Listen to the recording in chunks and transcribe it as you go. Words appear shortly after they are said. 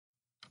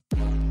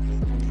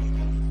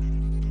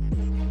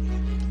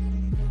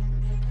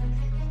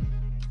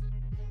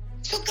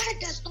So God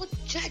does not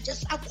judge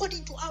us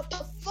according to our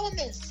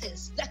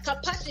performances. The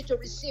capacity to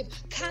receive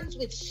comes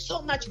with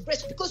so much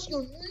grace, because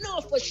you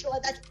know for sure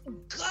that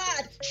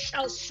God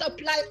shall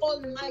supply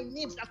all my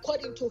needs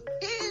according to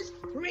his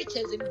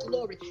riches in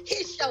glory.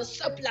 He shall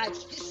supply.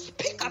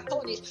 Speak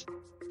upon it.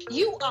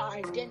 You are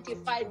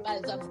identified by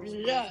the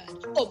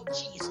blood of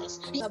Jesus,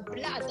 the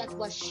blood that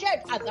was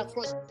shed at the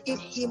cross. In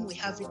him we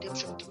have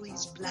redemption through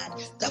his blood,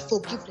 the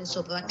forgiveness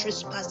of our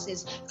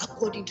trespasses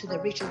according to the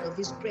riches of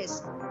his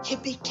grace. He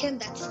became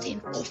that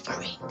sin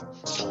offering.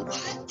 So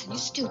why are you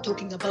still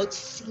talking about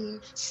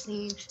sin?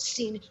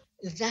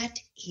 That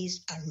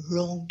is a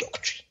wrong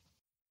doctrine.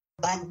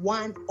 By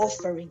one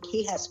offering,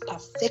 he has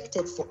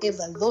perfected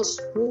forever those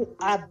who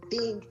are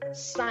being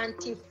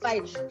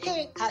sanctified.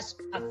 He has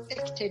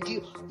perfected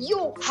you.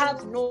 You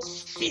have no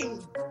sin.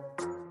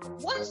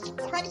 Once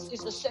Christ is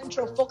the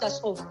central focus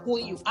of who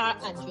you are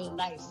and your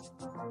life,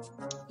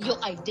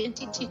 your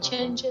identity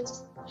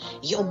changes,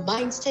 your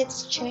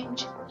mindsets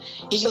change,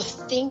 your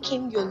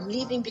thinking, you're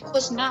living,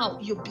 because now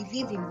you're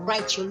believing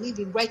right, you're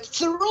living right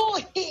through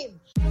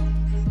him.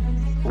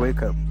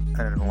 Wake up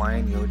and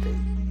unwind your day.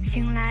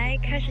 醒来，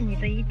开始你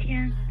的一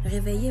天。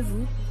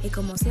 Réveillez-vous et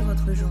commencez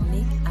votre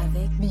journée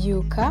avec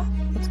Byuka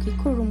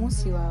utwikure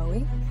umunsi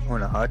wawe.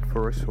 On a heart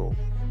for a soul.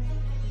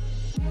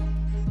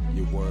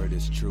 Your word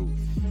is truth,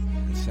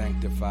 and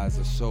sanctifies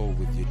a soul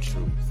with your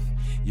truth.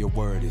 Your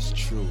word is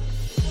truth.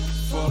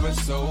 For a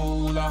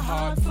soul, a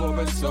heart for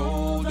a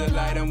soul, the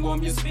light and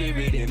warm your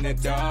spirit in the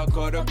dark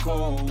or the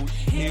cold.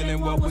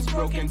 Healing what was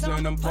broken,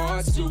 turn them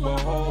parts to a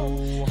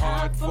whole.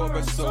 Heart for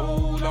a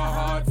soul, a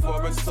heart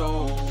for a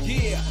soul.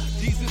 Yeah,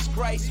 Jesus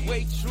Christ,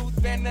 way,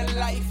 truth, and the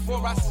life. For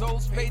our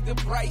souls paid the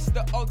price,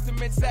 the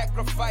ultimate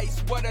sacrifice.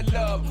 What a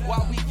love,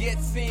 while we get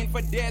sin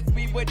for death,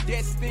 we were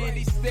destined.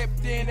 He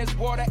stepped in, his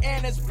water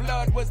and his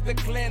blood was the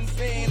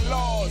cleansing.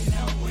 Lost,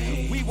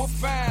 we were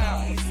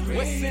found,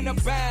 where sin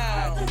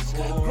abounds,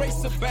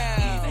 grace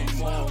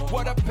abounds.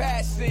 What a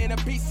passion, a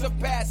peace of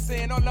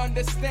passing, all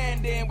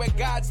understanding, where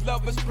God's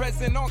love is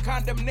present, all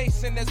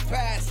condemnation is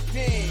past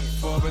tense.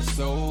 For a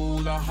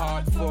soul, a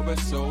heart for a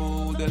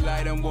soul, the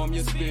light and warm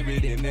your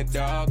spirit in the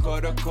dark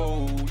or the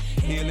cold.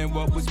 Healing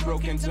what was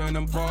broken, turn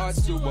them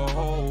parts to a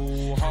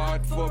whole.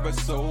 Heart for a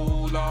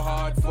soul, a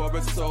heart for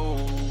a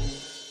soul.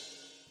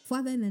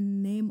 Father, in the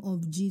name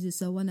of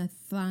Jesus, I want to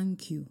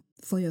thank you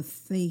for your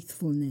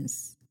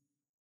faithfulness.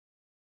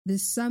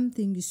 There's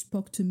something you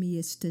spoke to me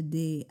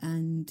yesterday,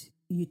 and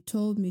you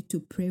told me to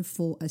pray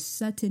for a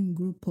certain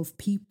group of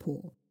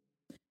people,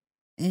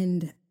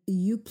 and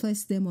you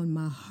placed them on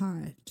my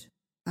heart.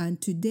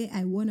 And today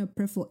I want to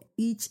pray for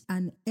each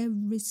and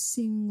every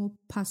single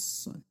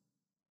person.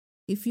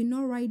 If you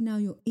know right now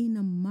you're in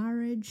a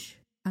marriage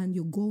and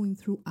you're going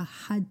through a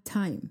hard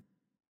time,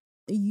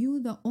 you're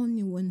the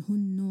only one who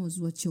knows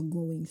what you're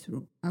going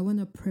through. I want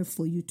to pray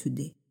for you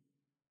today.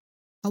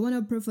 I want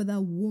to pray for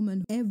that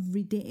woman who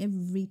every day,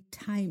 every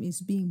time is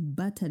being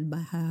battered by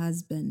her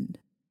husband.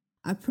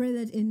 I pray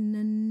that in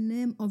the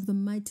name of the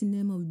mighty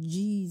name of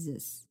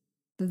Jesus,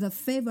 that the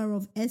favor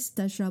of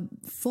Esther shall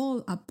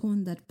fall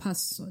upon that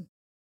person,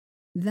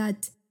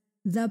 that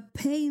the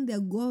pain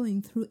they're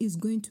going through is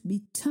going to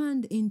be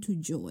turned into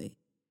joy.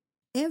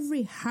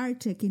 Every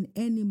heartache in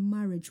any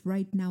marriage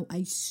right now,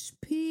 I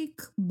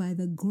speak by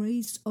the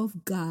grace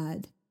of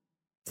God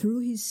through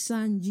his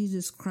son,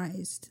 Jesus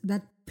Christ,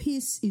 that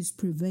peace is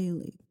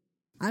prevailing.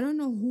 I don't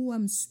know who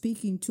I'm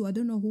speaking to. I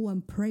don't know who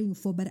I'm praying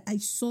for, but I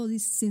saw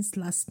this since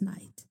last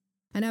night.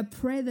 And I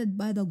pray that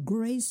by the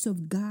grace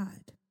of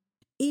God,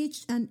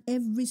 each and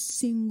every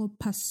single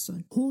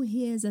person who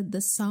hears at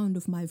the sound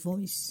of my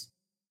voice,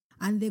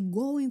 and they're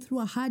going through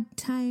a hard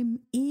time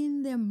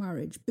in their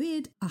marriage, be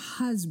it a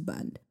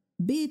husband,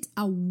 be it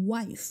a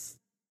wife,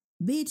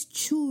 be it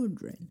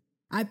children,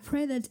 I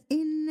pray that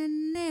in the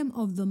name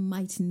of the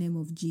mighty name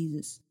of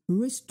Jesus,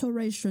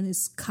 restoration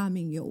is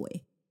coming your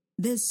way.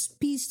 There's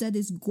peace that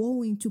is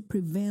going to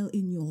prevail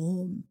in your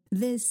home.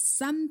 There's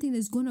something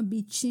that's going to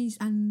be changed,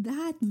 and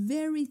that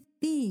very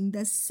thing,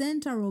 the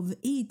center of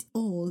it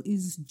all,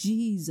 is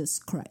Jesus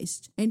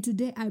Christ. And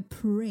today I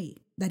pray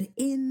that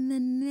in the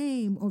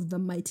name of the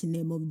mighty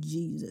name of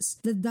Jesus,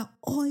 that the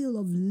oil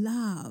of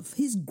love,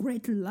 his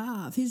great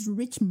love, his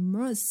rich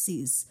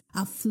mercies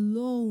are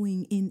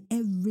flowing in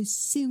every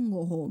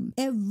single home,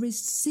 every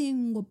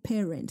single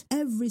parent,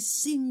 every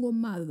single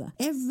mother,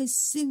 every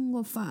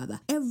single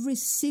father, every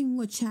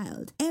single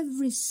child,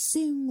 every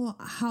single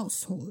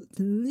household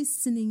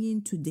listening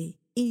in today.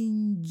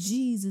 In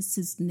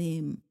Jesus'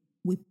 name,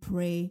 we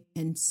pray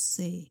and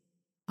say,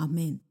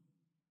 Amen.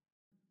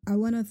 I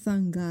want to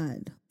thank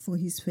God for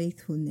his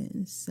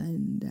faithfulness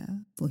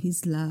and for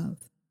his love.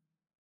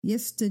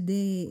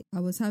 Yesterday, I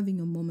was having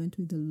a moment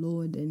with the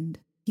Lord, and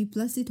he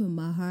placed it on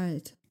my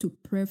heart to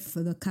pray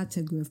for the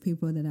category of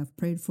people that I've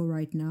prayed for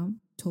right now.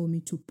 Told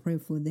me to pray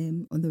for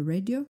them on the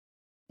radio.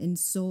 And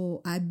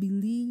so I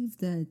believe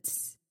that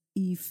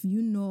if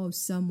you know of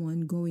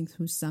someone going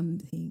through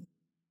something,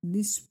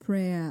 this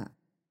prayer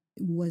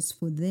was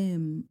for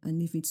them,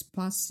 and if it's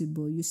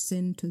possible, you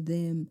send to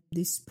them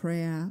this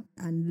prayer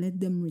and let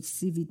them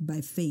receive it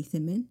by faith.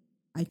 Amen.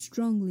 I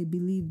strongly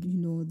believe,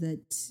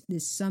 that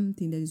there's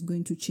something that is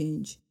going to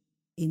change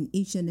in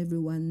each and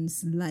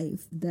everyone's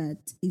life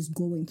that is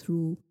going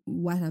through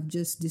what I've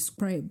just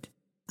described.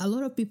 A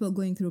lot of people are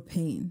going through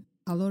pain.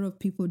 A lot of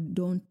people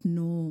don't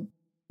know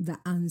the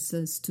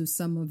answers to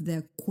some of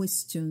their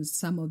questions,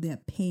 some of their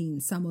pain,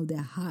 some of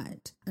their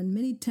heart. And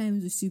many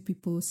times we see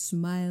people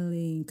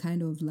smiling,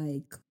 kind of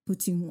like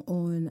putting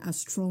on a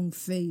strong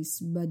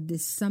face, but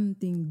there's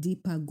something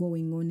deeper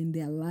going on in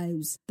their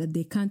lives that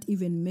they can't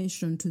even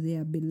mention to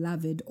their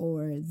beloved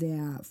or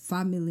their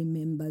family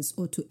members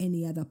or to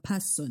any other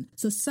person.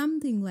 So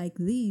something like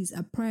this,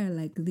 a prayer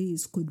like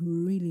this, could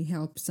really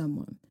help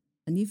someone.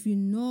 And if you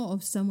know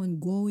of someone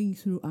going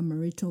through a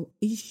marital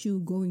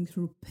issue, going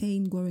through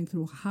pain, going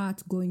through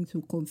hurt, going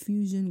through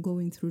confusion,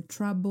 going through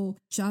trouble,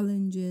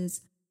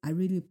 challenges, I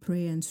really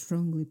pray and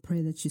strongly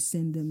pray that you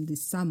send them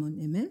this sermon.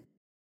 Amen.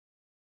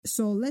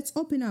 So let's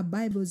open our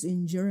Bibles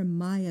in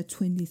Jeremiah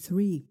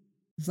 23,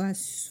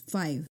 verse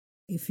 5.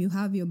 If you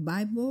have your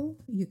Bible,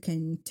 you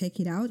can take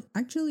it out.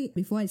 Actually,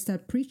 before I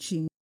start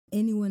preaching,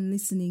 anyone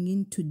listening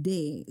in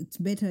today, it's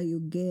better you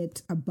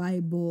get a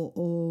Bible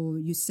or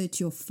you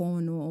set your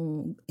phone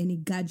or any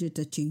gadget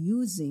that you're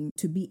using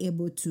to be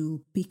able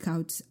to pick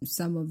out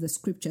some of the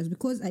scriptures,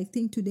 because I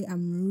think today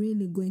I'm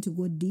really going to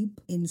go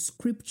deep in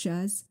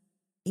scriptures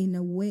in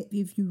a way.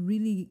 If you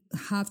really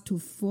have to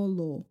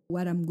follow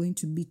what I'm going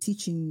to be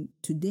teaching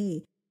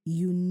today,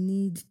 you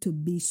need to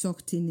be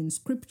soaked in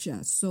scripture.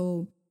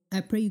 So I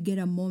pray you get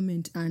a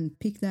moment and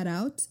pick that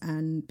out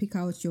and pick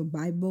out your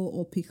Bible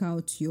or pick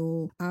out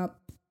your app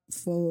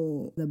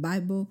for the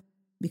Bible,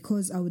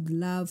 because I would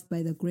love,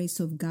 by the grace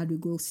of God, we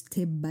go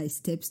step by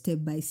step,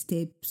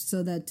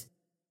 so that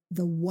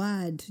the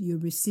word you're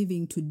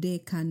receiving today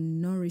can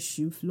nourish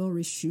you,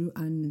 flourish you,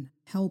 and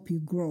help you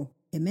grow.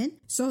 Amen.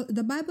 So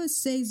the Bible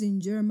says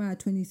in Jeremiah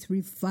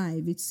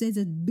 23:5, it says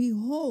that,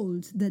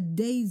 "Behold, the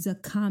days are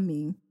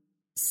coming,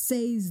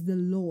 says the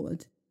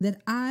Lord,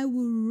 that I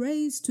will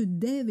raise to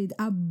David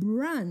a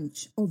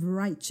branch of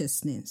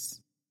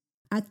righteousness.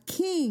 A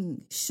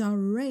king shall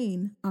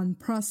reign and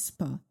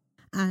prosper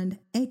and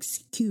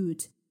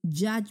execute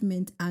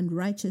judgment and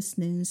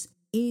righteousness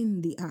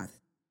in the earth."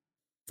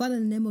 Father,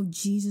 in the name of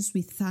Jesus,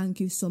 we thank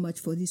you so much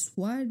for this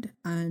word,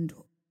 and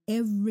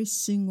every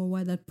single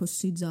word that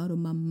proceeds out of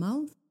my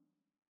mouth,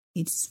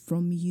 it's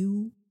from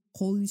you.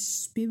 Holy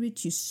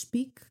Spirit, you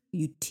speak,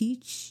 you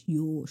teach,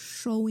 you're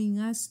showing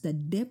us the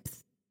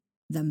depth,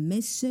 the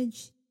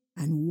message,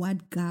 and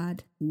what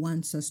God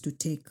wants us to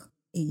take.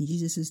 In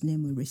Jesus'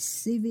 name we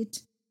receive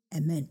it.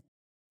 Amen.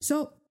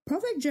 So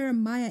Prophet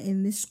Jeremiah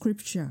in this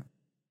scripture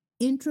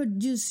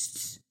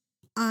introduced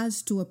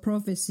us to a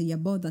prophecy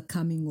about the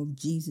coming of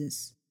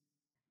Jesus.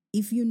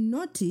 If you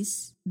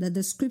notice that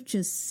the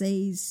scripture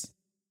says,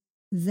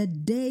 the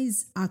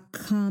days are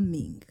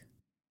coming.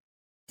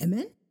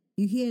 Amen.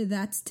 You hear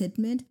that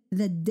statement?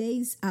 The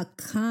days are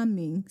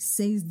coming,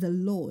 says the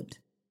Lord.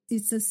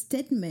 It's a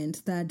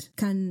statement that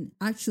can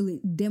actually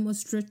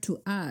demonstrate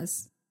to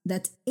us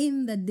that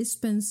in the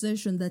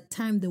dispensation, the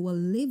time they were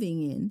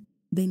living in,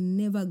 they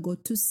never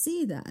got to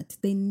see that.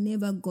 They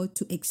never got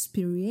to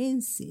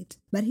experience it.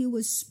 But he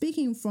was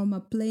speaking from a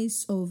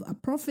place of a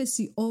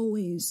prophecy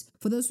always.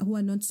 For those who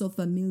are not so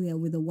familiar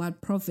with the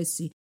word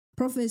prophecy,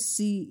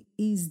 prophecy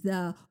is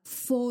the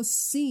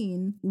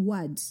foreseen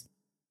words,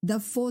 the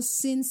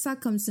foreseen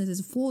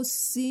circumstances,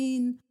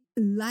 foreseen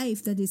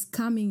life that is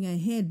coming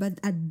ahead. But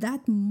at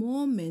that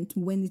moment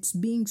when it's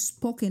being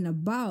spoken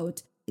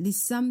about, it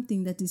is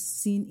something that is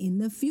seen in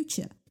the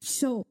future.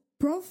 So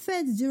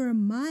Prophet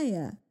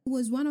Jeremiah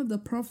was one of the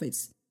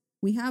prophets.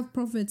 We have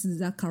Prophet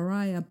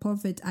Zechariah,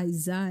 Prophet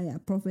Isaiah,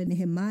 Prophet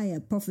Nehemiah,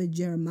 Prophet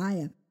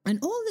Jeremiah. And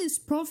all these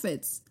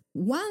prophets,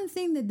 one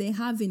thing that they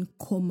have in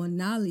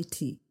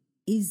commonality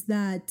is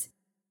that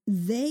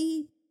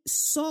they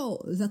saw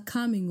the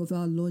coming of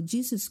our Lord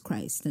Jesus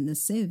Christ and the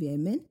Savior.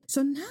 Amen.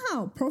 So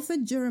now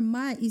Prophet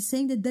Jeremiah is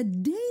saying that the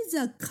days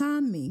are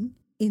coming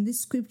in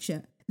this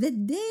scripture. The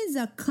days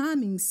are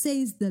coming,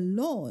 says the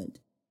Lord,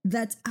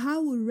 that I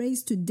will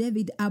raise to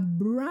David a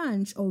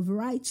branch of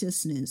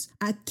righteousness.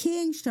 A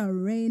king shall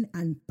reign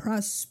and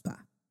prosper.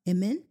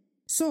 Amen.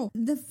 So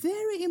the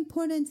very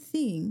important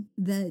thing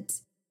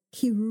that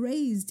he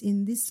raised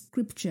in this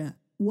scripture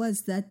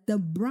was that the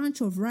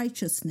branch of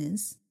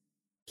righteousness,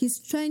 he's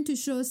trying to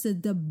show us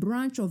that the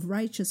branch of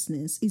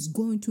righteousness is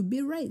going to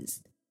be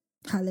raised.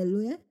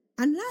 Hallelujah.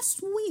 And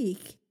last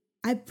week,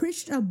 I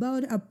preached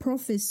about a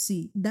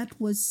prophecy that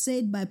was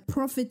said by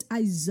Prophet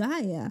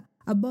Isaiah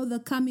about the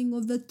coming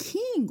of the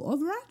King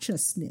of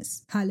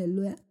righteousness.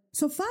 Hallelujah.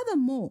 So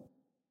furthermore,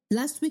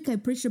 last week I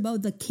preached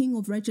about the King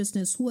of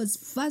righteousness who was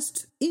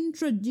first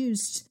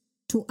introduced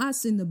to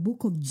us in the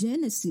book of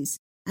Genesis.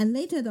 And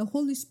later the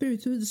Holy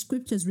Spirit through the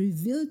scriptures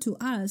revealed to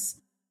us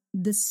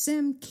the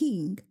same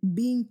king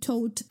being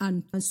taught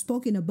and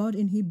spoken about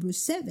in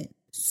Hebrews 7.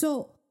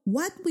 So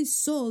what we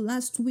saw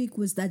last week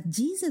was that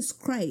Jesus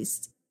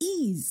Christ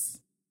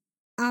is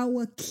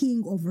our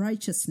King of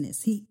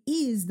righteousness. He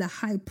is the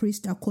high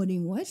priest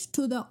according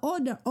to the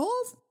order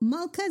of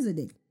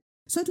Melchizedek.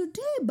 So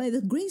today, by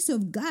the grace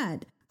of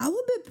God, I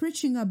will be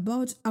preaching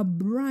about a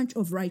branch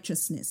of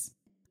righteousness.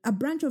 A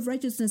branch of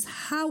righteousness,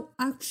 how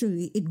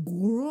actually it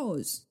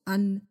grows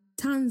and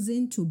turns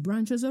into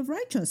branches of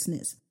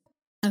righteousness.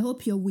 I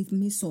hope you're with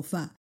me so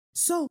far.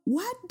 So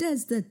what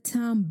does the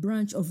term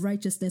branch of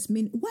righteousness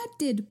mean? What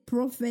did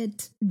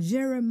Prophet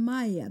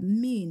Jeremiah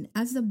mean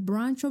as a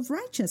branch of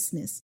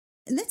righteousness?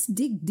 Let's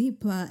dig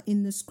deeper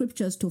in the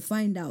scriptures to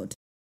find out.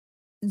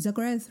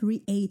 Zechariah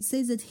 3:8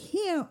 says that,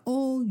 "Hear,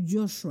 O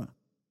Joshua,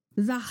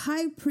 the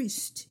high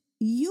priest,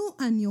 you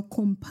and your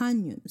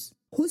companions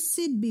who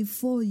sit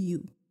before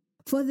you,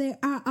 for they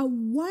are a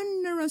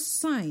wondrous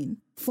sign,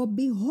 for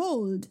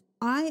behold,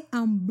 I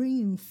am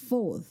bringing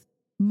forth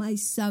my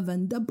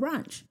servant, the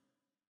branch."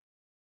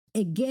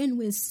 Again,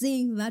 we're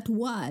seeing that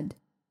word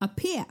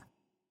appear,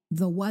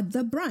 the word,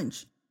 the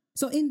branch.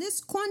 So in this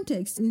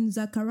context, in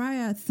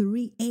Zechariah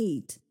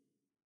 3:8,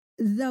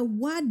 the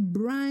word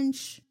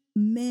branch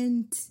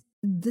meant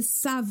the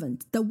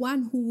servant, the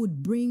one who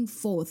would bring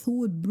forth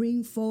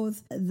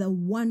the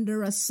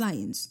wondrous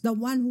signs, the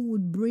one who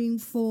would bring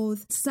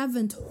forth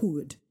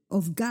servanthood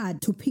of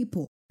God to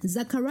people.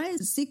 Zechariah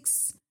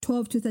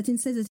 6:12-13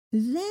 says,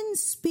 "Then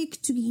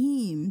speak to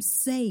him,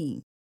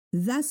 saying,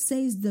 Thus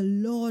says the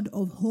Lord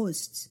of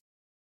hosts,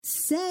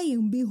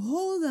 saying,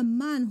 Behold, the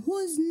man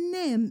whose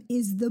name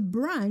is the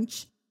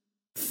branch,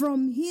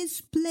 from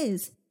his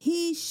place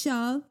he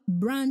shall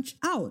branch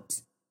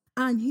out,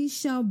 and he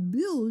shall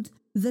build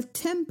the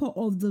temple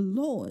of the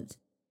Lord."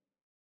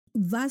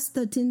 Verse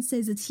 13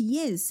 says that,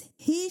 yes,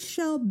 he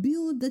shall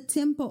build the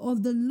temple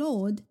of the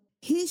Lord,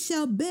 he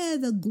shall bear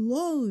the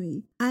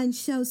glory, and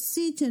shall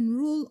sit and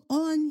rule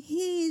on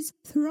his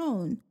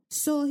throne.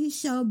 So he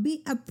shall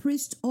be a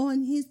priest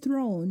on his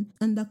throne,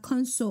 and the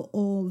counsel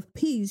of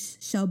peace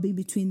shall be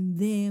between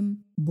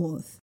them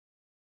both.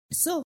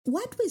 So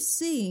what we're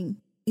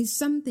seeing is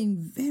something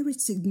very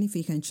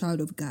significant, child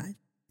of God.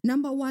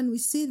 Number one, we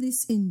see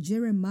this in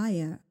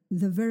Jeremiah.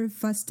 The very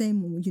first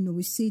time,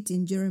 we see it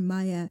in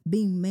Jeremiah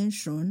being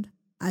mentioned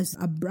as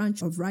a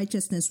branch of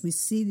righteousness. We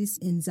see this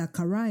in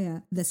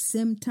Zechariah, the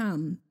same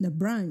term, the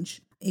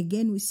branch.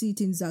 Again, we see it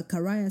in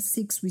Zechariah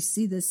 6, we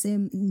see the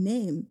same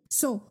name.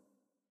 So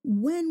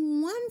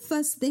when one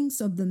first thinks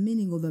of the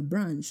meaning of a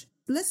branch,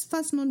 let's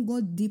first not go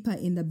deeper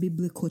in the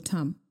biblical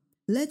term.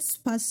 Let's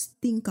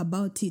first think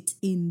about it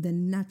in the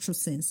natural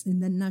sense, in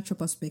the natural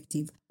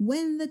perspective.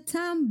 When the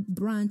term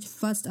branch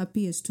first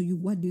appears to you,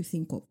 what do you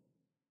think of?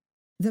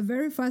 The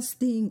very first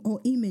thing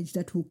or image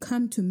that will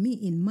come to me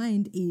in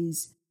mind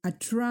is a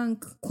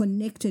trunk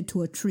connected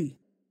to a tree.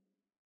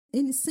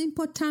 In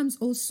simple terms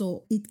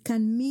also, it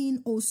can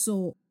mean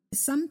also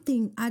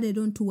something added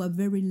onto a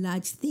very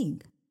large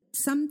thing.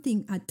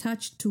 Something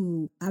attached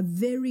to a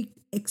very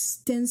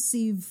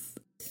extensive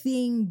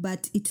thing,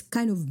 but it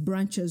kind of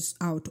branches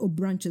out or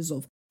branches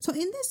off. So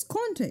in this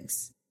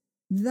context,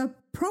 the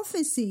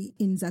prophecy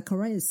in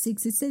Zechariah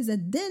 6, it says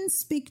that, "Then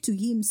speak to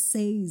him,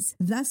 says,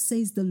 Thus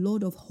says the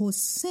Lord of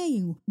hosts,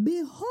 saying,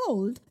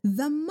 Behold,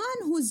 the man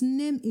whose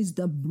name is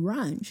the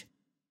branch,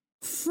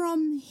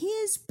 from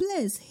his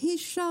place he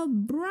shall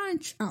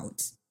branch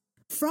out."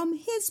 From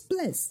his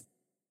place.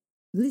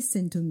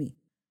 Listen to me.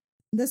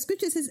 The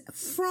scripture says,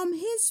 "From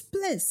his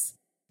place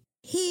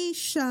he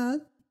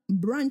shall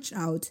branch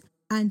out,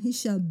 and he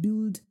shall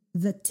build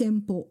the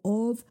temple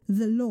of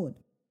the Lord."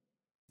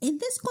 In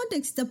this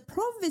context, the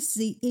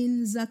prophecy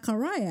in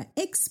Zechariah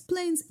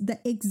explains the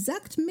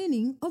exact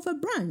meaning of a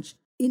branch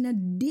in a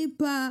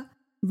deeper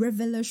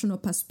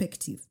revelational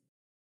perspective.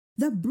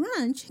 The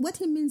branch, what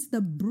he means,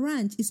 the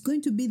branch is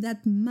going to be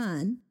that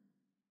man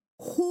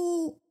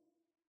who,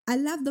 I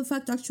love the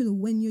fact actually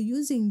when you're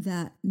using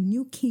the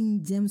New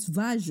King James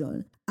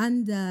Version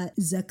and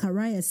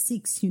Zechariah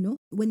 6,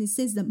 when it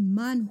says the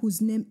man whose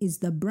name is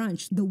the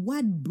branch, the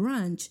word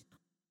branch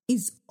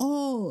is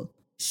all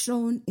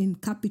shown in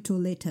capital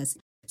letters.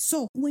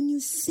 So when you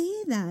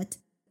say that,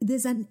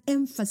 there's an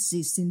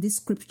emphasis in this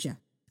scripture.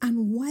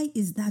 And why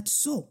is that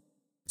so?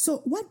 So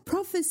what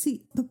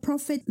prophecy the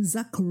prophet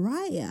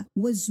Zechariah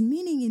was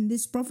meaning in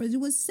this prophecy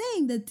was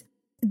saying that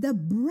the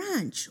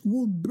branch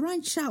will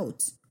branch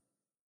out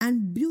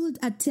and build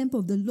a temple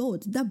of the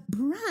Lord. The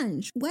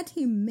branch, what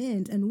he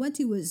meant and what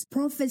he was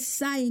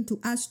prophesying to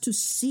us to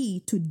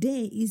see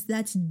today is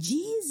that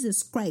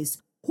Jesus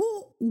Christ,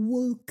 who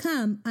will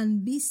come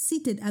and be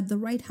seated at the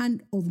right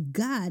hand of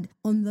God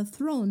on the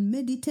throne,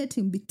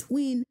 meditating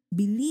between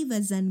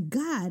believers and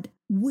God,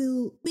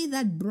 will be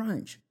that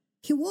branch.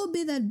 He will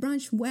be that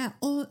branch where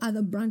all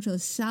other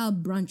branches shall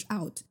branch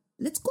out.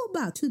 Let's go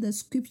back to the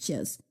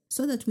scriptures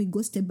so that we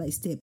go step by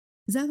step.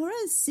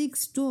 Zechariah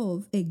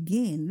 6:12,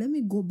 again, let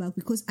me go back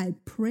because I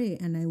pray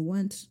and I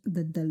want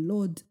that the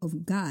Lord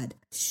of God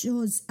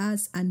shows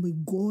us and we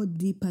go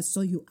deeper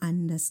so you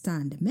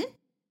understand. Amen?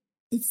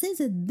 It says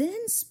that,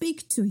 "Then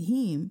speak to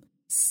him,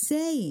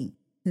 saying,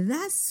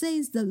 Thus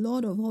says the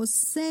Lord of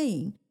hosts,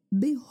 saying,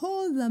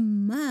 Behold, the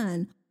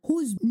man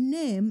whose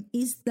name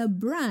is the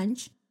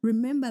branch,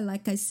 remember,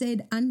 like I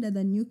said, under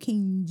the New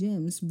King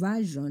James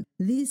Version,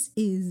 this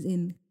is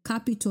in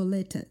capital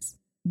letters.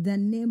 The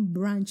name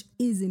branch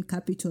is in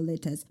capital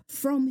letters.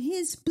 From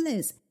his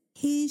place,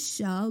 he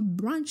shall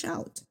branch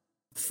out.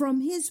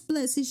 From his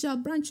place, he shall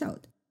branch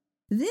out.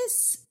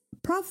 This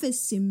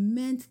prophecy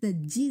meant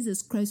that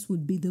Jesus Christ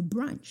would be the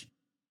branch.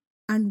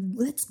 And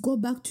let's go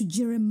back to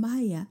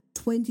Jeremiah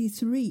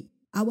 23,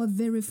 our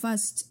very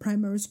first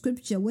primary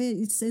scripture, where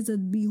it says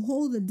that,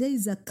 behold, the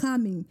days are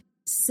coming,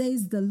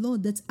 says the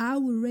Lord, that I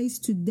will raise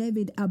to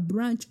David a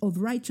branch of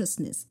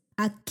righteousness.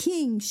 A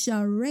king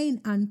shall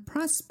reign and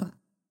prosper.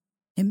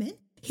 Amen.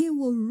 He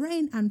will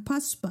reign and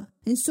prosper.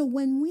 And so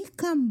when we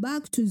come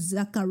back to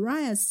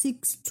Zechariah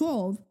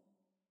 6:12,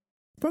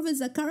 Prophet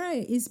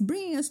Zechariah is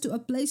bringing us to a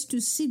place to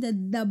see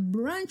that the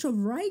branch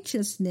of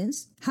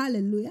righteousness,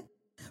 hallelujah,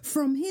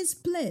 from his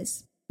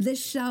place, they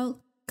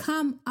shall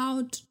come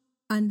out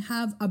and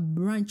have a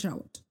branch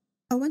out.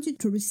 I want you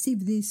to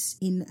receive this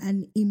in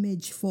an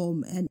image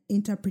form, an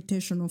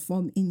interpretational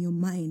form in your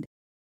mind.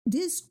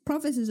 These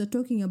prophecies are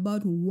talking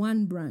about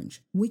one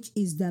branch, which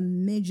is the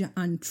major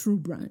and true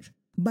branch.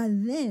 But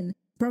then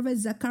Prophet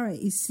Zechariah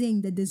is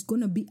saying that there's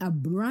going to be a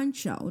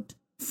branch out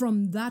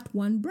from that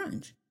one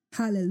branch.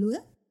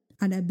 Hallelujah.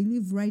 And I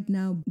believe right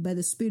now, by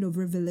the spirit of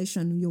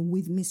revelation, you're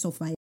with me,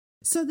 Sophia.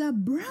 So the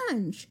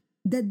branch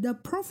that the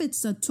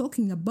prophets are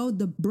talking about,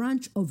 the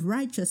branch of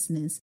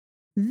righteousness,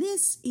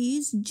 this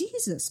is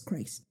Jesus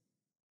Christ.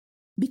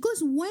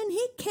 Because when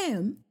he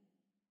came,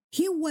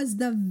 he was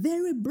the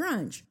very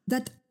branch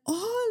that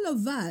all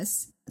of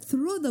us,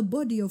 through the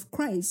body of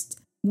Christ,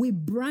 we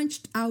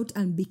branched out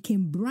and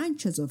became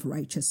branches of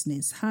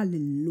righteousness.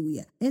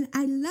 Hallelujah. And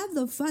I love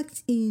the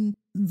fact in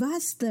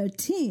verse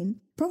 13,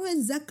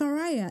 Prophet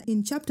Zechariah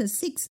in chapter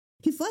 6,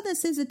 he further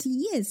says that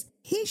yes,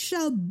 he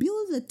shall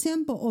build the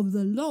temple of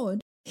the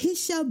Lord, he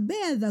shall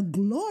bear the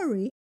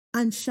glory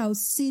and shall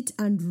sit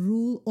and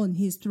rule on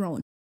his throne.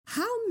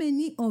 How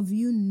many of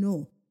you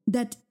know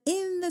that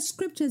in the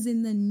scriptures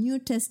in the New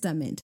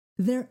Testament,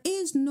 there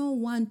is no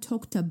one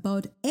talked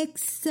about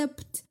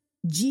except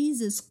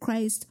Jesus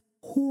Christ,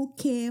 who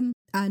came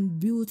and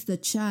built the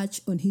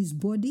church on his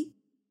body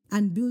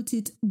and built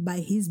it by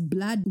his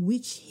blood,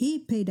 which he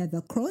paid at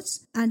the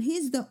cross. And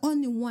he's the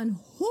only one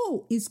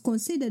who is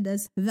considered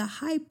as the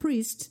high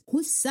priest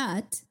who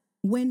sat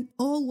when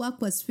all work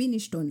was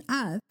finished on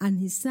earth, and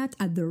he sat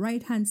at the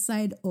right-hand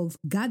side of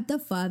God the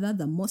Father,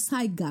 the Most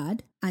High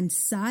God, and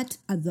sat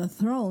at the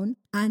throne.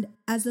 And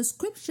as the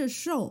scriptures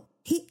show,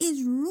 he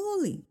is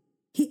ruling.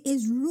 He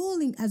is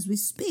ruling as we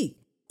speak.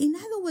 In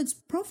other words,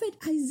 Prophet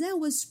Isaiah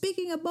was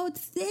speaking about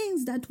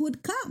things that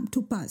would come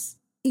to pass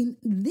in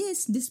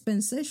this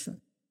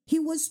dispensation. He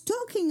was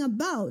talking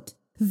about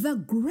the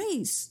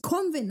grace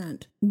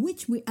covenant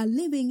which we are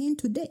living in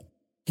today.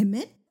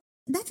 Amen?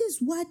 That is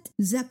what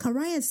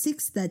Zechariah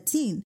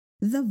 6:13,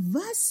 the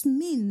verse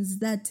means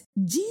that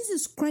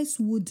Jesus Christ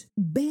would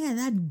bear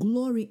that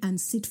glory and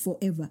sit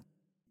forever.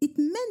 It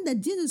meant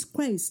that Jesus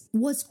Christ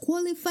was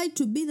qualified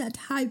to be that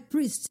high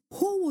priest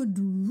who would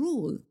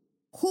rule,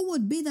 who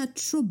would be that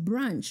true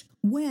branch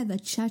where the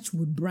church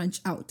would branch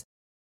out.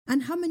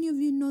 And how many of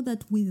you know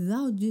that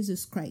without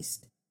Jesus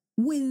Christ,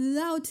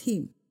 without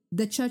him,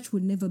 the church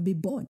would never be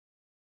born?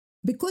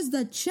 Because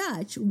the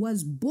church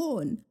was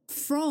born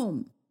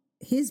from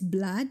his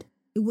blood,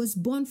 it was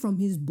born from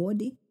his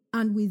body,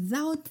 and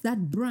without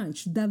that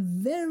branch, the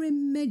very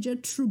major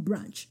true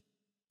branch,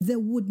 there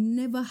would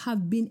never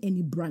have been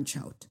any branch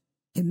out.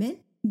 Amen?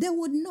 There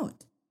would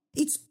not.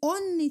 It's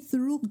only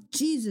through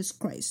Jesus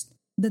Christ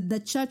that the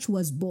church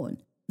was born,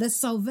 that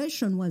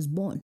salvation was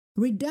born,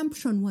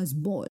 redemption was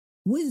born,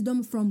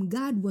 wisdom from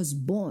God was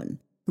born,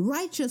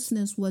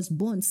 righteousness was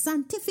born,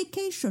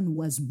 sanctification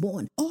was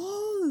born.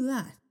 All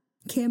that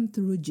came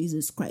through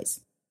Jesus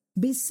Christ.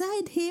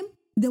 Beside him,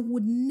 there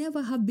would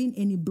never have been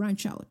any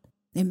branch out.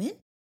 Amen?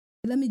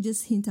 Let me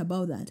just hint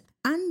about that.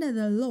 Under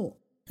the law,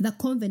 the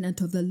covenant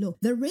of the law,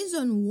 the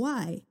reason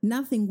why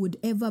nothing would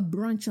ever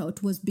branch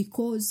out was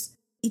because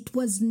it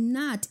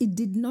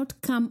did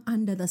not come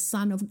under the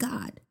Son of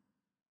God.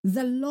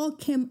 The law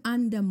came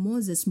under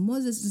Moses.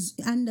 Moses,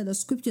 under the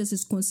scriptures,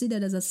 is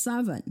considered as a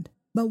servant.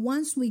 But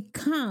once we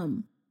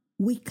come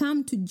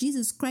to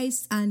Jesus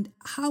Christ, and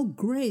how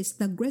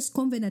the grace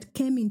covenant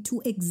came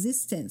into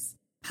existence,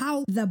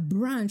 how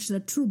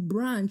the true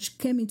branch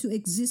came into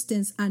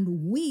existence,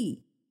 and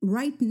we,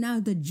 right now,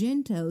 the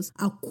Gentiles,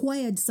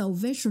 acquired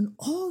salvation,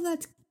 all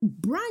that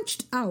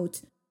branched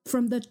out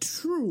from the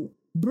true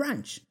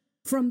branch,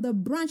 from the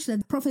branch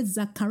that Prophet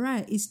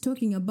Zechariah is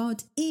talking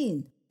about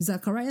in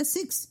Zechariah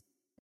 6.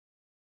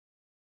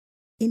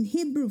 In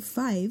Hebrew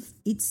 5,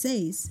 it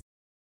says,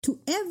 "To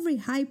every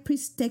high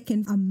priest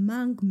taken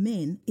among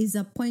men is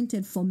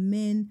appointed for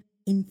men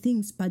in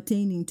things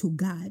pertaining to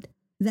God,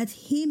 that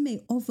he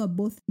may offer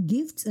both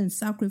gifts and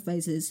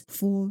sacrifices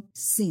for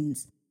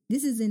sins."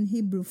 This is in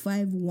Hebrew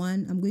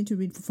 5:1. I'm going to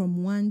read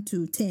from 1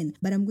 to 10,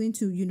 but I'm going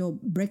to,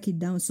 break it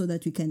down so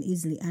that we can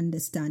easily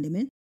understand.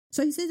 Amen?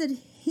 So he says that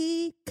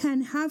he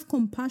can have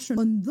compassion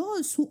on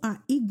those who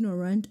are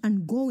ignorant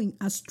and going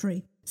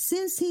astray,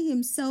 since he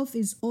himself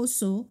is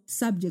also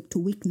subject to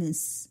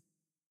weakness.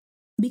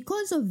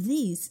 Because of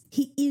this,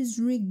 he is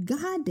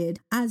regarded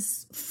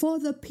as for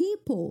the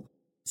people,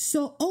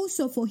 so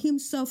also for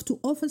himself to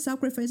offer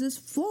sacrifices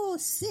for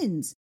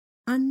sins.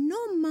 And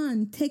no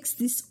man takes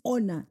this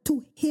honor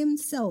to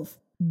himself,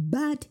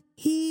 but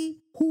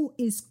he who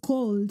is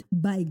called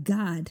by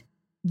God,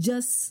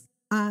 just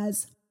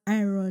as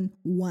Aaron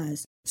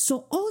was.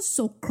 So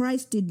also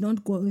Christ did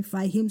not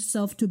glorify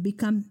himself to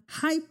become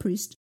high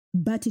priest,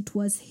 but it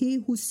was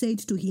he who said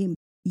to him,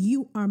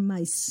 "You are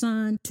my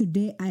son,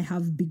 today I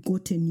have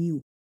begotten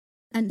you."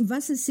 And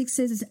verse 6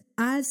 says,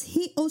 as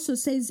he also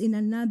says in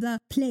another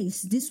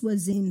place, this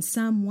was in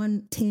Psalm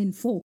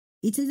 110:4,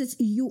 it says,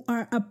 "You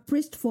are a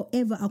priest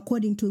forever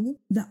according to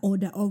the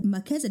order of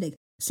Melchizedek."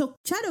 So,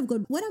 child of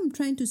God, what I'm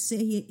trying to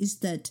say here is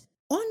that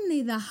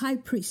only the high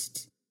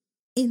priest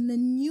in the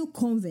new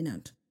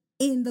covenant,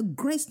 in the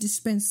grace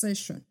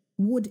dispensation,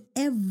 would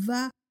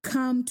ever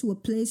come to a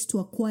place to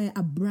acquire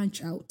a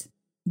branch out.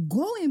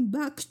 Going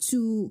back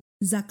to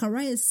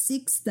Zechariah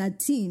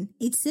 6:13,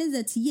 it says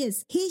that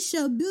yes, he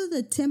shall build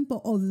the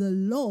temple of the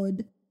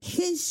Lord,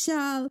 he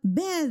shall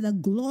bear the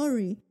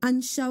glory,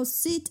 and shall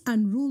sit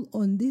and rule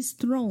on this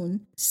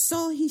throne.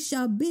 So he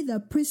shall be the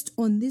priest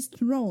on this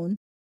throne,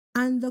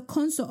 and the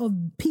counsel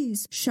of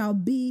peace shall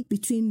be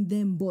between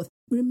them both.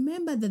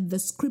 Remember that the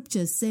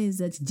scripture says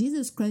that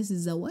Jesus Christ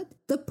is the what?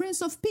 The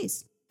Prince of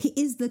Peace. He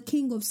is the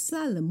King of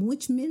Salem,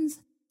 which means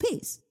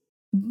peace.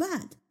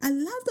 But I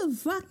love the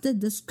fact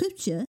that the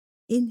scripture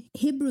in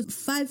Hebrews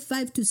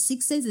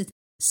 5:5-6 says it.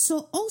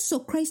 So also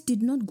Christ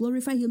did not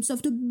glorify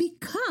himself to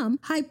become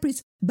high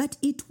priest, but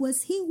it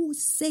was he who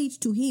said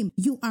to him,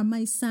 "You are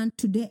my son,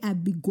 today I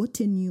have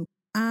begotten you."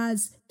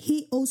 As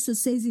he also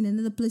says in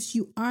another place,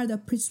 "You are the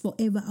priest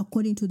forever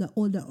according to the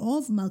order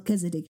of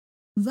Melchizedek."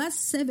 Verse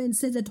 7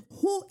 says that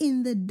who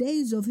in the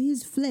days of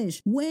his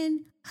flesh,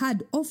 when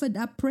had offered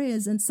up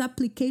prayers and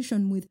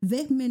supplication with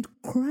vehement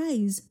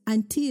cries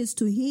and tears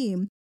to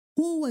him,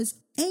 who was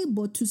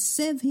able to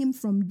save him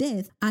from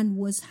death, and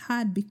was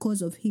heard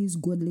because of his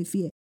godly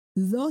fear.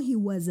 Though he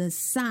was a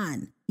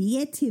son,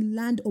 yet he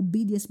learned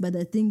obedience by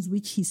the things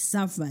which he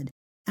suffered.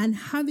 And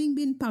having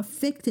been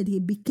perfected, he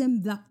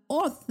became the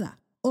author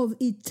of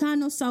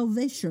eternal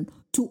salvation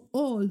to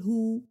all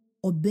who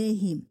obey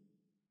him.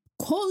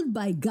 Called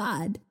by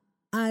God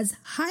as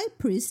high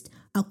priest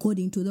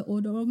according to the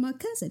order of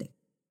Melchizedek.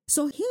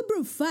 So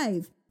Hebrew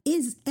 5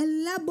 is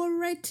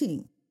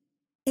elaborating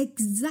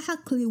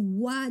exactly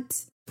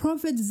what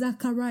Prophet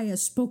Zechariah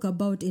spoke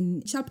about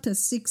in chapter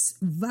 6,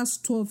 verse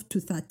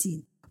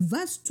 12-13.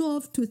 Verse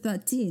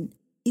 12-13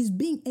 is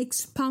being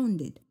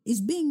expounded,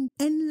 is being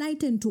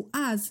enlightened to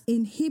us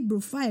in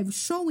Hebrew 5,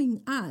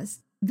 showing us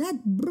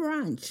that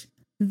branch,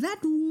 that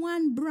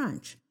one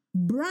branch,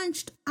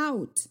 branched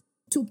out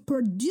to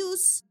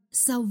produce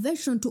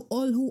salvation to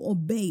all who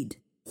obeyed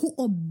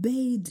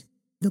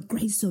the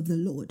grace of the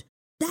Lord.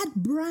 That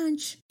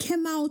branch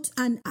came out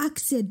and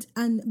acted,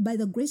 and by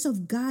the grace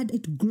of God,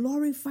 it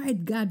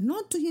glorified God,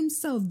 not to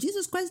himself.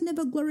 Jesus Christ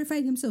never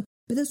glorified himself,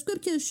 but the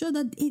scriptures show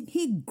that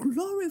he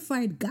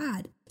glorified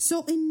God.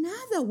 So in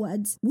other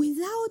words,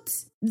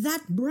 without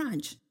that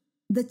branch,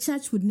 the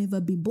church would never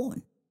be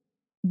born.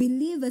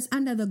 Believers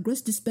under the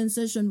grace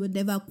dispensation would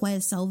never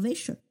acquire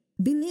salvation.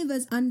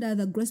 Believers under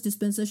the grace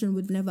dispensation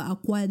would never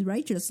acquire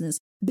righteousness.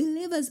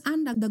 Believers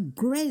under the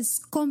grace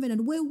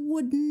covenant, we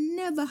would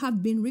never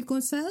have been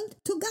reconciled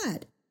to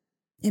God.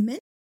 Amen?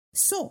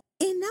 So,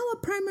 in our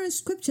primary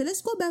scripture,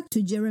 let's go back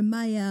to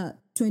Jeremiah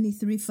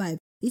 23:5.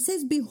 It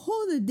says,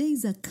 "Behold, the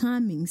days are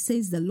coming,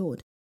 says the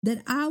Lord,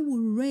 that I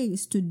will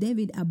raise to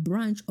David a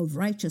branch of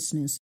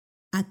righteousness.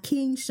 A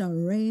king shall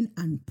reign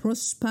and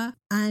prosper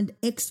and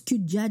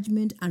execute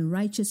judgment and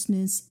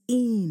righteousness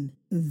in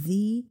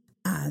the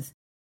earth."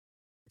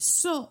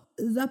 So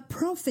the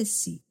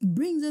prophecy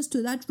brings us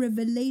to that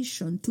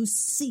revelation to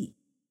see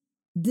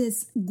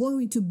there's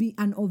going to be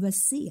an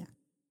overseer.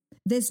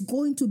 There's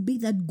going to be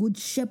that good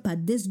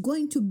shepherd. There's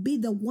going to be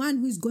the one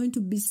who is going to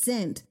be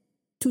sent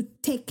to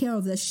take care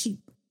of the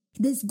sheep.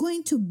 There's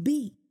going to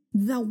be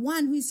the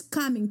one who is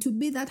coming to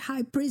be that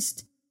high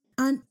priest.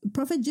 And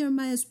Prophet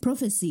Jeremiah's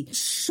prophecy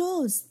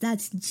shows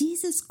that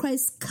Jesus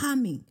Christ's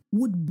coming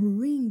would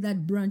bring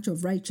that branch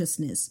of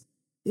righteousness.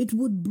 It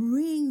would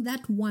bring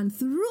that one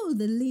through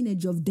the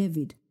lineage of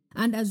David.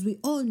 And as we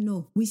all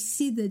know, we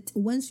see that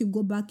once you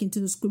go back into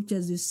the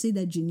scriptures, you see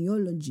the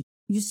genealogy.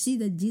 You see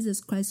that Jesus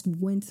Christ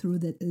went through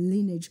the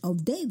lineage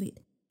of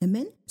David.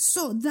 Amen?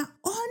 So the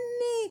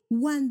only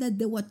one that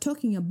they were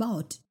talking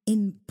about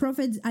in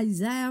Prophet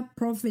Isaiah,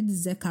 Prophet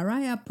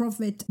Zechariah,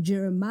 Prophet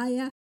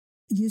Jeremiah,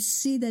 you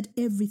see that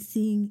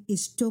everything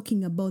is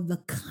talking about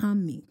the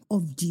coming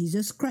of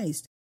Jesus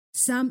Christ.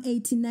 Psalm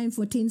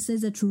 89:14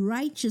 says that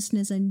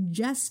righteousness and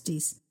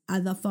justice are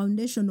the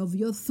foundation of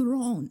your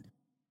throne.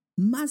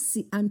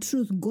 Mercy and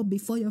truth go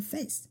before your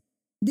face.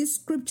 This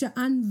scripture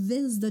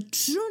unveils the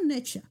true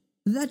nature,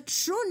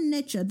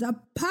 the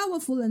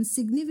powerful and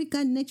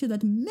significant nature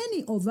that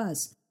many of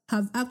us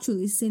have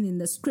actually seen in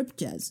the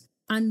scriptures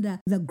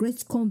under the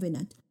great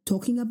covenant.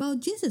 talking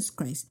about Jesus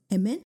Christ.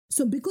 Amen.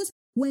 So because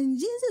when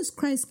Jesus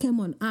Christ came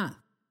on earth,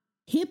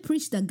 he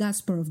preached the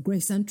gospel of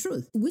grace and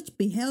truth, which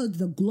beheld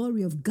the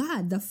glory of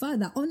God the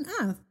Father on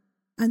earth.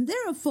 And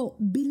therefore,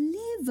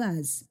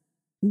 believers,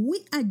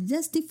 we are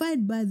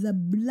justified by the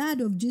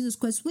blood of Jesus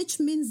Christ, which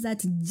means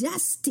that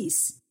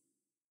justice,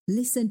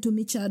 listen to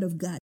me, child of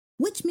God,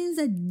 which means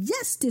that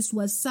justice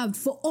was served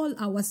for all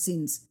our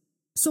sins.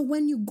 So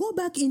when you go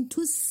back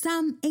into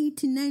Psalm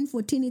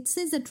 89:14, it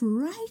says that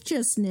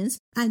righteousness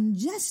and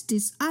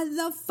justice are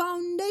the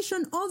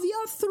foundation of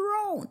your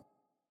throne,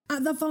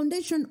 at the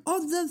foundation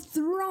of the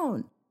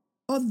throne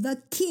of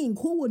the King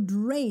who would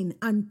reign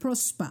and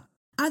prosper,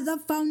 at the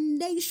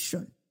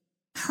foundation.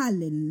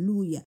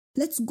 Hallelujah.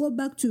 Let's go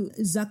back to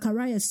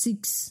Zechariah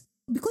 6,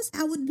 because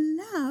I would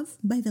love,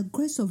 by the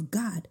grace of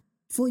God,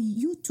 for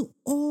you to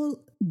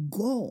all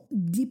go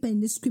deeper in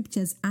the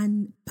scriptures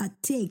and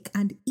partake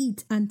and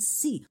eat and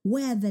see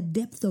where the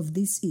depth of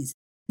this is.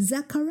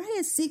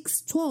 Zechariah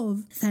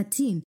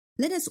 6:12-13.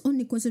 Let us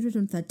only concentrate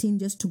on 13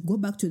 just to go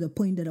back to the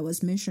point that I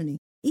was mentioning.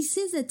 It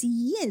says that,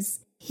 yes,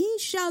 he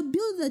shall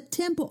build the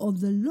temple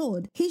of the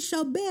Lord. He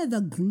shall bear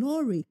the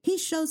glory. He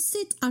shall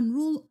sit and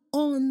rule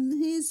on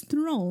his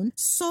throne.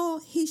 So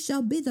he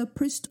shall be the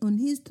priest on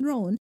his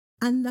throne,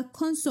 and the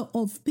counsel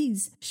of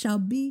peace shall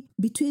be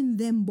between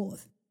them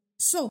both.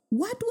 So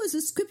what was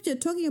the scripture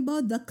talking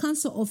about? The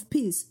counsel of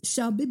peace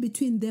shall be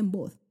between them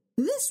both.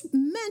 This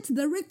meant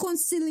the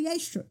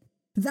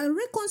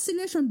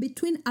reconciliation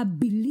between a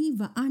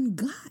believer and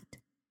God.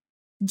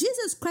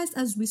 Jesus Christ,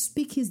 as we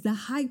speak, is the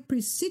high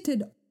priest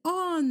seated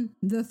on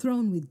the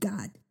throne with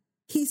God.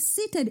 He's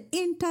seated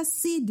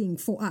interceding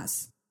for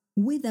us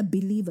with the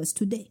believers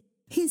today.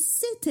 He's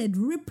seated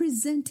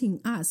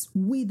representing us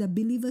with the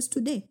believers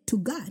today to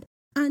God.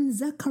 And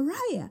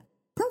Zechariah,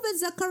 Prophet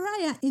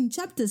Zechariah in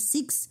chapter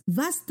 6,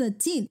 verse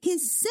 13,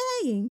 he's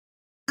saying,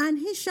 and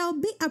he shall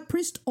be a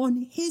priest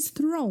on his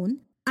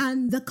throne,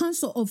 and the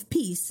counsel of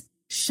peace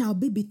shall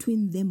be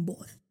between them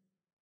both.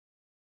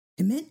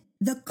 Amen.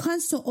 The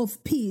counsel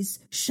of peace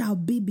shall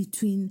be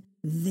between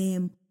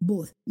them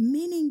both,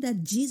 meaning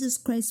that Jesus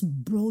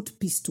Christ brought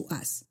peace to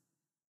us.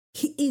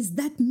 He is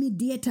that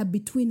mediator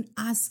between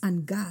us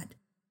and God.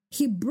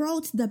 He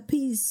brought the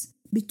peace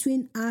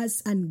between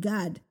us and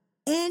God.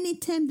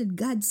 Anytime that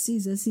God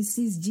sees us, he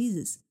sees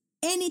Jesus.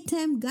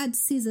 Anytime God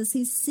sees us,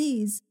 he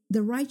sees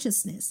the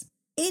righteousness.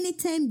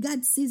 Anytime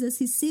God sees us,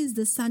 he sees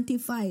the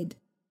sanctified.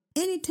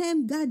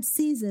 Anytime God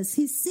sees us,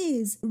 he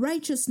sees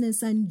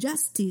righteousness and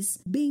justice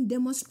being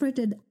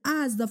demonstrated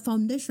as the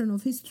foundation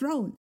of his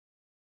throne.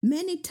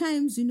 Many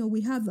times,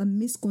 we have a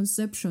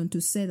misconception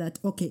to say that,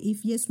 okay,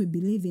 if yes, we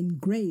believe in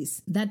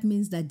grace, that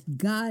means that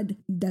God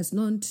does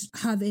not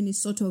have any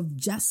sort of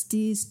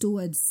justice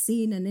towards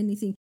sin and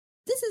anything.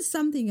 This is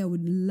something I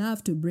would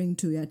love to bring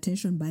to your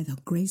attention by the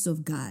grace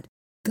of God.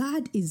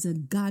 God is a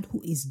God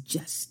who is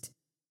just.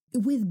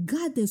 With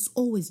God, there's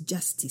always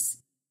justice.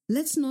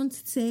 Let's not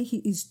say he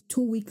is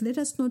too weak. Let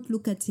us not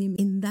look at him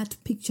in that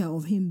picture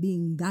of him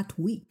being that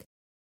weak.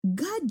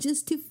 God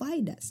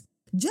justified us.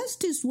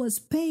 Justice was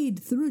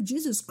paid through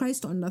Jesus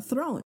Christ on the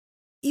throne.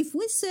 If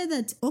we say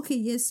that, okay,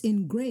 yes,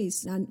 in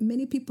grace, and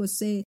many people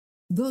say,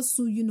 those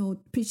who,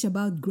 preach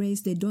about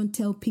grace, they don't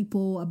tell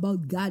people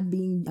about God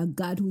being a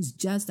God who is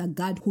just, a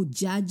God who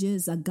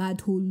judges, a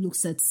God who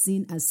looks at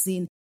sin as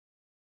sin.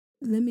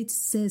 Let me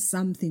say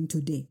something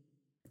today.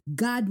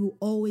 God will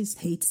always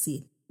hate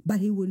sin,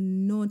 but he will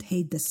not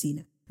hate the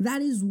sinner.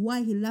 That is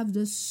why he loved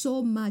us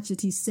so much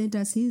that he sent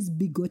us his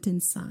begotten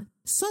Son,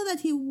 so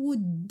that he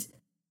would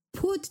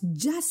put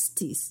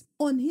justice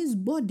on his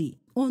body,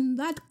 on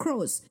that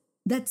cross,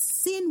 that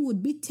sin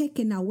would be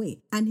taken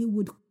away, and he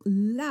would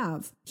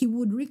love, he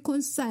would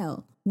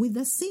reconcile with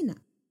the sinner.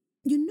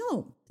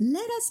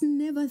 Let us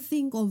never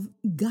think of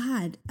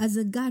God as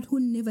a God who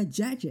never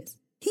judges.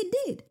 He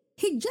did.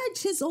 He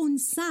judged his own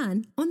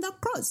Son on the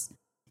cross.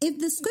 If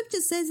the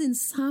scripture says in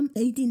Psalm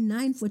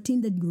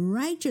 89:14 that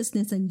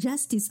righteousness and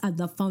justice are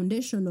the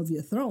foundation of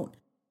your throne,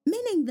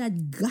 meaning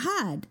that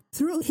God,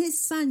 through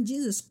his Son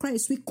Jesus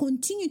Christ, we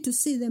continue to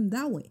see them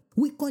that way.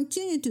 We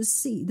continue to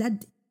see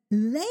that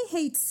they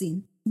hate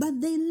sin,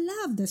 but they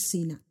love the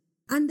sinner.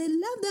 And they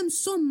love them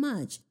so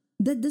much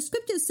that the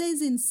scripture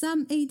says in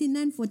Psalm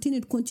 89:14,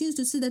 it continues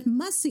to say that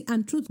mercy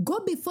and truth go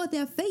before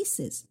their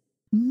faces.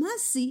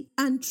 Mercy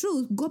and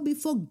truth go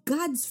before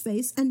God's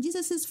face and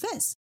Jesus'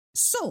 face.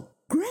 So,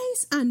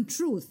 grace and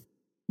truth,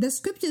 the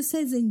scripture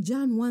says in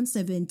John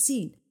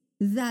 1:17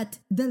 that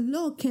the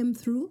law came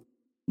through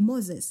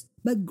Moses,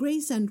 but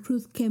grace and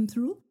truth came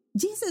through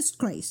Jesus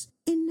Christ.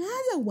 In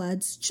other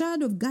words,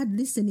 child of God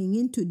listening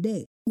in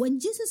today, when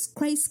Jesus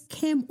Christ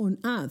came on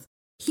earth,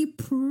 he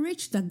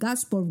preached the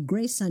gospel of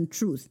grace and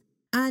truth,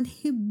 and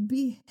he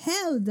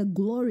beheld the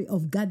glory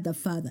of God the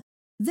Father.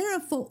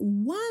 Therefore,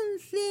 one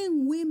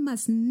thing we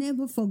must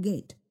never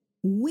forget,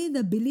 we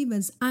the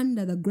believers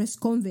under the grace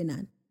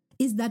covenant,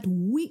 is that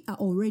we are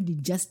already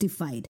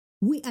justified.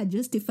 We are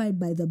justified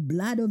by the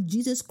blood of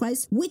Jesus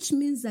Christ, which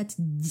means that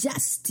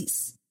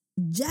justice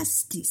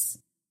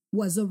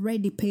was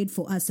already paid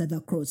for us at the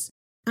cross.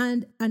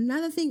 And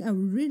another thing I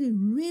really,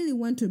 really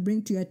want to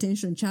bring to your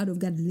attention, child of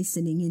God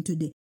listening in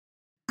today,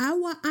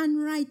 our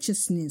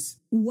unrighteousness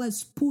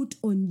was put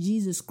on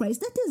Jesus Christ.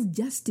 That is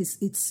justice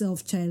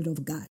itself, child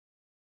of God.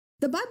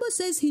 The Bible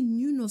says he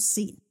knew no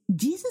sin.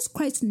 Jesus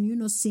Christ knew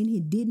no sin. He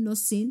did no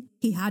sin.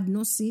 He had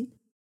no sin.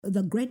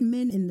 The great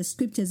men in the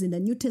scriptures in the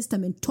New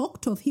Testament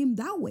talked of him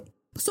that way.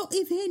 So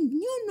if he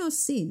knew no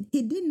sin,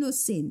 he did no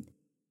sin.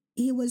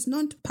 He was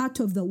not part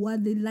of the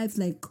worldly life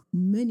like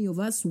many of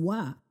us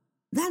were.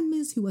 That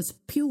means he was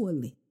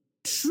purely,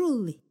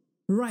 truly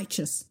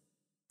righteous.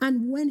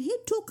 And when he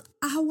took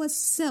our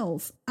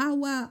self,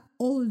 our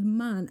old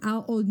man,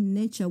 our old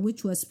nature,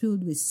 which was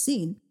filled with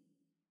sin,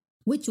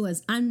 which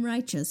was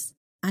unrighteous,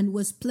 and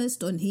was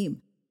placed on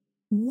him,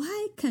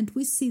 why can't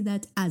we see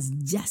that as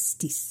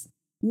justice?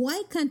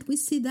 Why can't we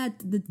see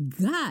that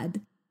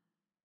God,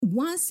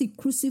 once he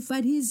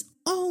crucified his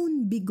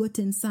own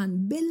begotten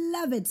son,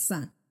 beloved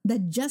son,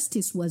 that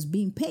justice was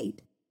being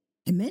paid?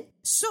 Amen?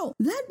 So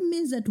that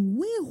means that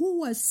we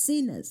who were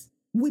sinners,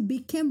 we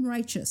became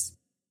righteous.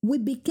 We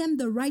became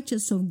the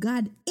righteous of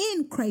God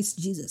in Christ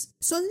Jesus.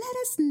 So let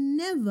us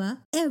never,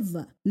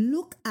 ever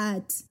look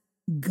at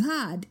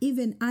God,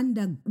 even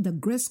under the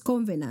grace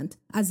covenant,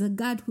 as a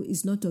God who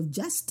is not of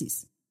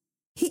justice.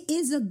 He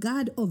is a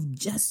God of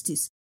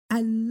justice.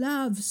 I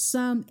love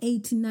Psalm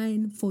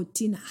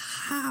 89:14,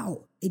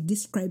 how it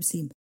describes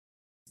him.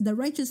 The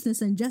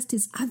righteousness and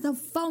justice are the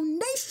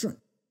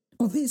foundation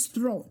of his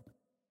throne.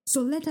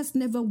 So let us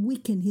never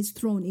weaken his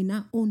throne in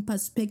our own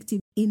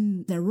perspective,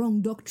 in the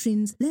wrong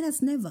doctrines. Let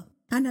us never.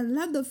 And I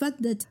love the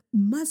fact that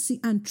mercy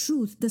and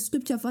truth, the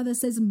scripture father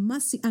says,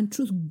 mercy and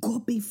truth go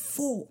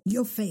before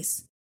your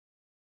face.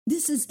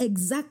 This is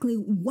exactly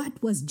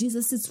what was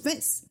Jesus'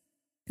 face.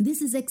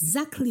 This is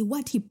exactly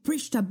what he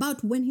preached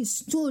about when he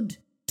stood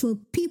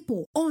to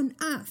people on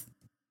earth.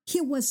 He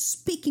was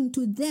speaking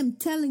to them,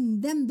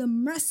 telling them the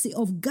mercy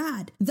of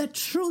God, the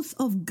truth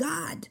of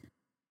God,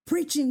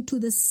 preaching to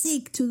the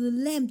sick, to the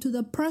lame, to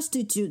the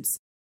prostitutes,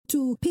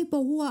 to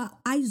people who are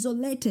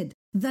isolated,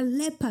 the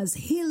lepers,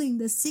 healing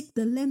the sick,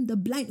 the lame, the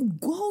blind,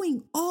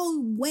 going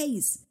all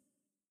ways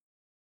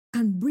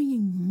and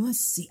bringing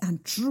mercy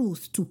and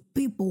truth to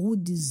people who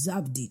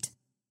deserved it.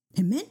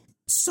 Amen?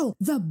 So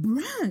the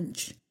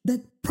branch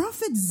that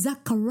Prophet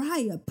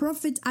Zechariah,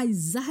 Prophet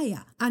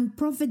Isaiah, and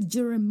Prophet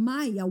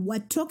Jeremiah were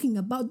talking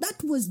about,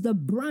 that was the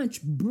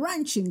branch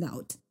branching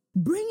out,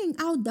 bringing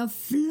out the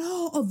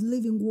flow of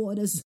living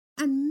waters.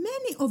 And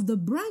many of the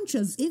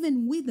branches,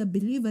 even with the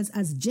believers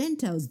as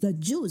Gentiles, the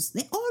Jews,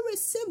 they all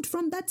received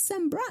from that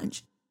same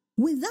branch.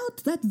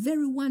 Without that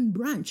very one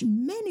branch,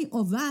 many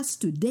of us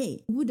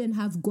today wouldn't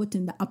have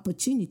gotten the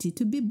opportunity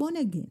to be born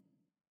again.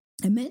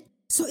 Amen?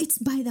 So it's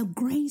by the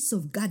grace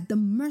of God, the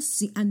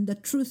mercy and the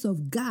truth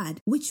of God,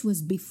 which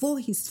was before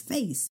his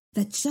face,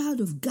 the child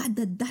of God,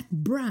 that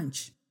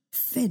branch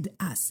fed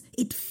us.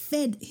 It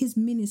fed his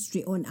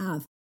ministry on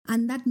earth.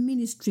 And that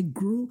ministry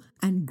grew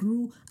and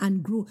grew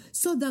and grew.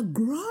 So the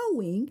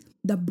growing,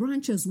 the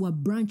branches were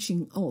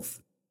branching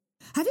off.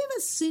 Have you ever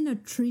seen a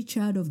tree,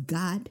 child of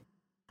God?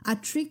 A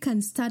tree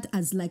can start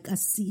as like a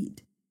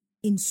seed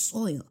in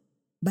soil.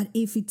 But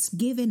if it's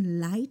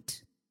given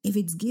light, if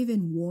it's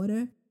given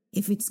water,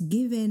 if it's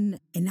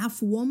given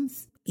enough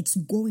warmth, it's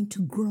going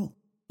to grow.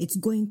 It's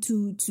going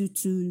to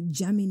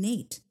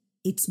germinate.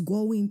 It's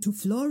going to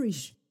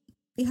flourish.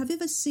 Have you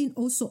ever seen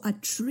also a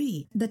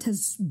tree that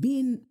has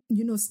been,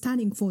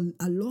 standing for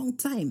a long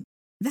time?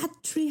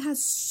 That tree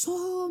has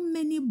so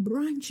many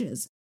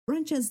branches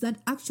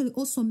that actually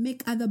also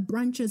make other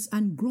branches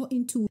and grow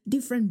into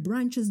different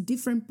branches,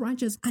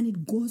 and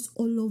it goes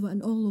all over,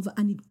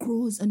 and it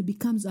grows and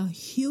becomes a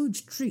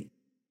huge tree.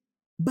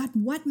 But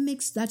what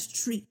makes that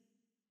tree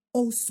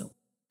also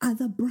are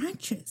the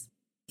branches.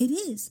 It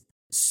is.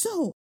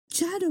 So,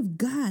 child of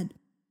God,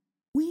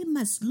 we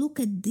must look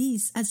at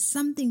this as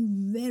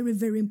something very,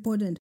 very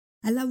important.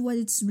 I love what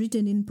it's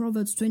written in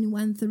Proverbs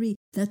 21:3,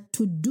 that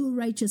to do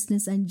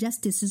righteousness and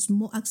justice is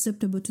more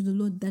acceptable to the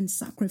Lord than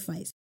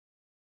sacrifice.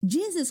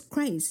 Jesus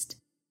Christ,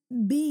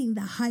 being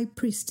the high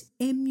priest,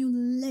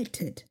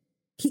 emulated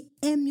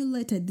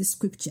the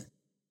scripture.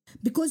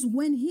 Because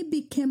when he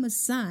became a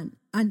son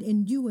and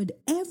endured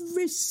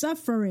every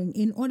suffering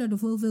in order to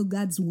fulfill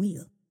God's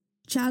will,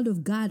 child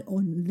of God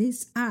on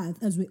this earth,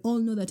 as we all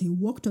know that he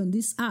walked on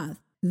this earth,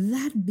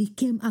 that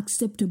became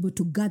acceptable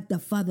to God the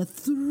Father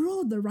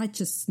through the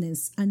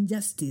righteousness and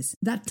justice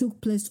that took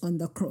place on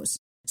the cross.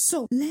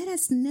 So let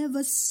us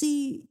never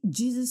see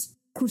Jesus'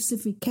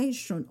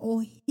 crucifixion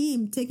or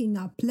him taking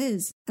our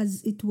place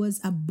as it was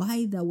a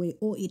by the way,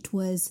 or it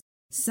was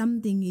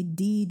something he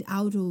did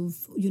out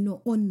of,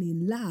 only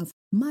love.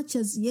 Much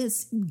as,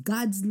 yes,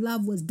 God's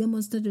love was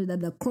demonstrated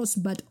at the cross,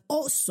 but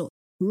also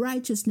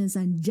righteousness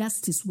and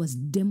justice was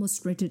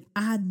demonstrated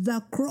at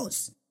the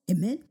cross.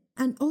 Amen?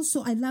 And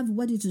also, I love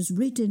what it is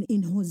written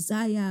in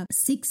Hosea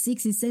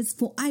 6:6. It says,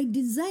 "For I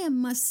desire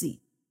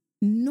mercy,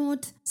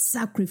 not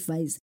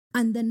sacrifice,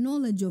 and the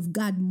knowledge of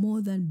God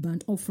more than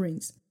burnt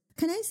offerings."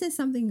 Can I say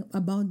something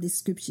about this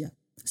scripture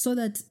so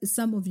that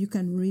some of you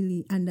can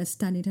really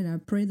understand it? And I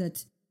pray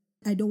that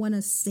I don't want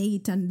to say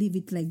it and leave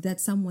it like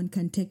that. Someone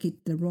can take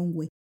it the wrong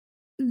way.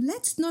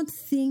 Let's not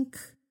think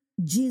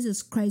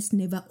Jesus Christ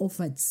never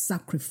offered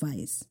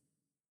sacrifice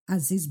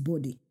as his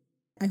body.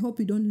 I hope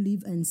you don't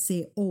leave and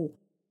say, oh,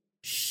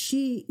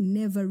 she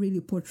never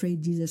really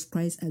portrayed Jesus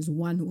Christ as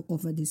one who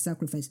offered his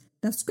sacrifice.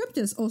 The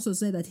scriptures also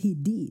say that he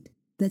did,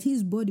 that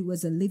his body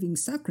was a living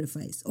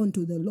sacrifice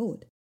unto the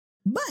Lord.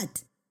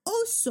 But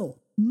also,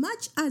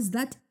 much as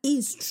that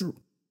is true,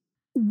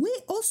 we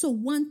also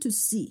want to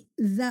see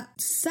the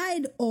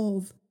side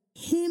of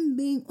him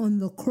being on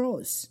the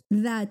cross,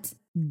 that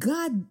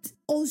God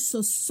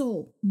also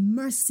saw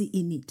mercy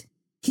in it.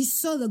 He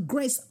saw the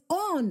grace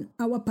on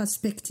our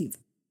perspective.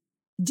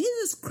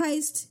 Jesus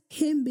Christ,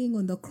 him being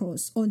on the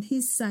cross, on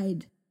his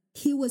side,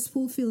 he was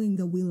fulfilling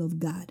the will of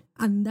God,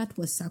 and that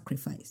was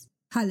sacrifice.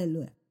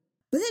 Hallelujah.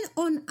 But then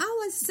on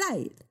our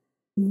side,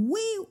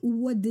 we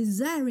were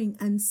desiring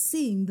and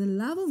seeing the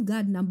love of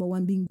God, number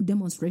one, being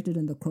demonstrated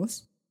on the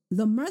cross,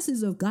 the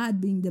mercies of God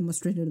being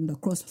demonstrated on the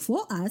cross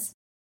for us.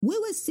 We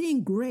were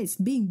seeing grace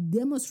being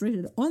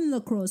demonstrated on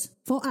the cross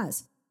for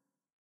us.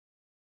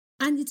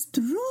 And it's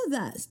through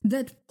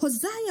that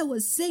Hosea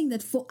was saying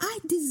that, for I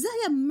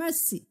desire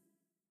mercy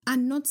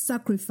and not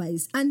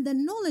sacrifice, and the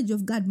knowledge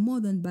of God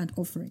more than burnt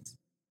offerings.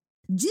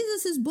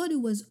 Jesus' body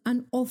was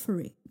an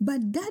offering,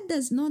 but that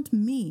does not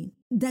mean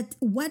that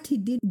what he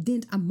did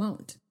didn't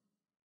amount.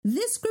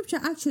 This scripture,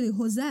 actually,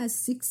 Hosea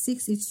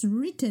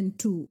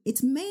 6:6,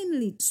 it's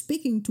mainly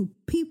speaking to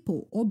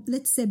people, or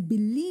let's say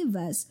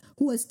believers,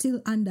 who are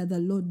still under the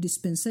law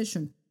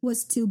dispensation, who are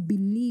still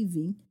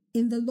believing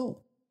in the law.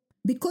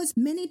 Because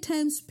many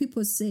times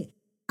people say,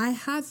 I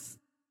have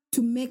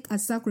to make a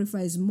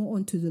sacrifice more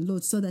unto the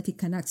Lord so that he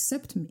can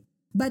accept me.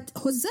 But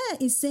Hosea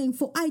is saying,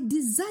 for I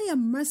desire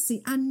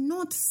mercy and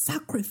not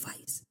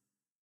sacrifice.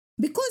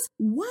 Because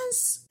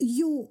once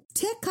you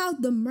take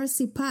out the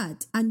mercy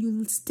part and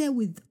you stay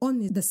with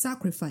only the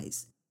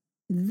sacrifice,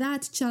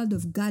 that child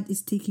of God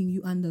is taking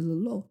you under the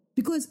law.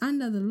 Because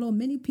under the law,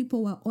 many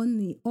people were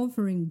only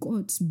offering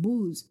goats,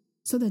 bulls,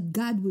 so that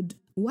God would,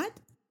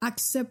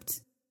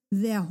 accept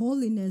their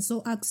holiness,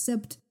 or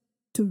accept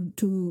to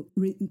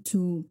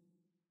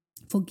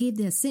forgive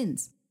their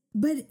sins.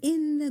 But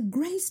in the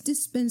grace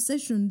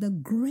dispensation, the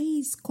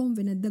grace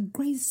covenant, the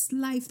grace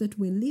life that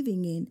we're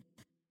living in,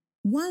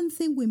 one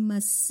thing we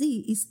must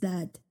see is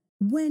that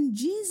when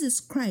Jesus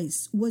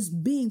Christ was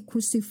being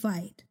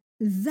crucified,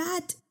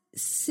 that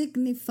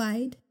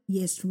signified,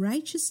 yes,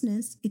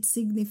 righteousness, it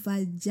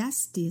signified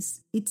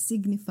justice, it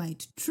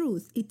signified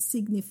truth, it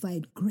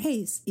signified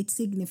grace, it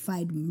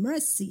signified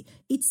mercy,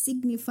 it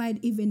signified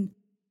even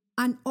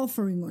an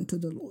offering unto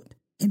the Lord.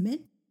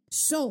 Amen?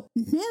 So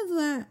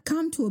never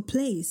come to a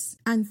place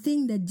and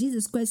think that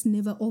Jesus Christ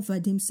never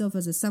offered himself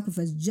as a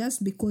sacrifice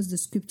just because the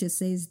scripture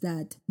says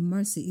that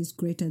mercy is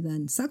greater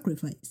than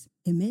sacrifice.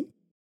 Amen?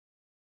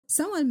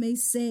 Someone may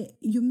say,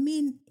 you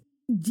mean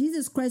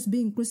Jesus Christ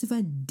being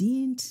crucified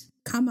didn't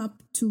come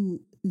up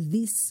to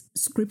this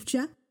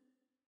scripture?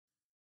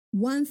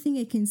 One thing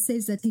I can say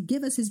is that he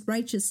gave us his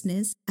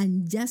righteousness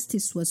and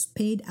justice was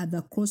paid at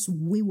the cross.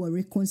 We were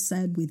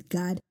reconciled with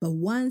God. But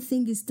one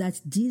thing is that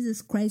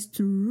Jesus Christ,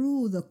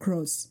 through the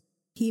cross,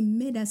 he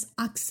made us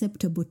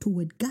acceptable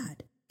toward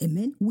God.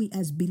 Amen? We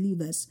as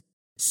believers.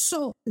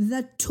 So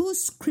the two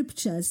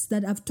scriptures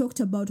that I've talked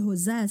about,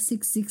 Hosea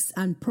 6:6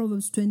 and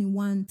Proverbs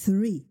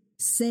 21:3,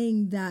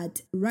 saying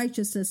that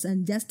righteousness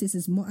and justice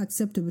is more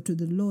acceptable to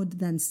the Lord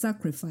than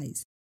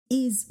sacrifice,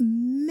 is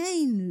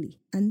mainly,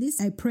 and this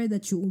I pray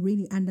that you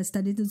really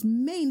understand, it is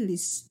mainly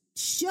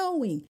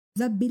showing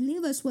the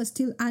believers who are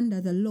still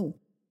under the law,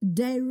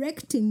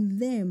 directing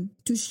them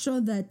to show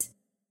that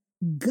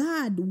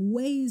God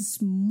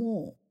weighs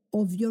more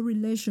of your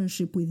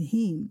relationship with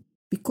him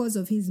because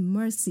of his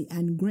mercy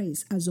and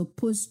grace, as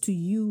opposed to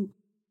you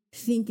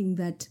thinking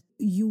that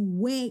you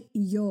weigh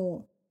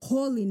your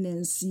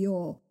holiness,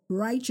 your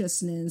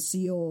righteousness,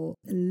 your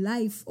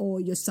life, or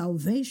your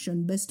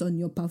salvation based on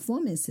your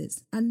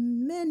performances.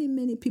 And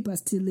many people are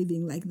still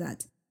living like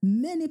that.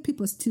 Many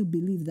people still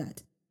believe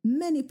that.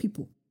 Many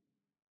people.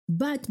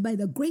 But by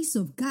the grace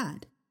of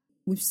God,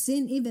 we've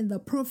seen even the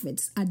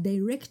prophets are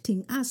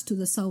directing us to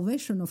the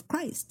salvation of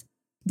Christ.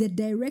 They're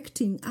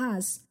directing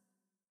us,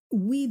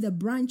 we the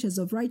branches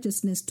of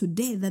righteousness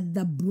today, that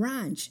the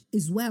branch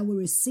is where we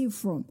receive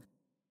from.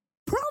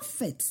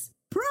 Prophets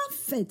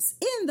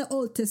in the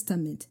Old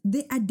Testament,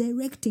 they are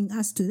directing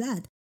us to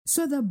that.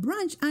 So the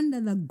branch under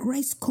the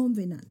grace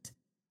covenant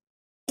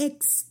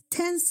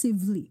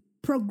extensively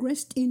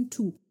progressed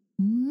into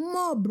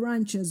more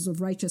branches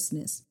of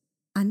righteousness.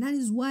 And that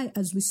is why,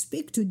 as we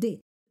speak today,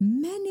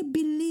 many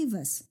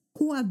believers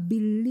who have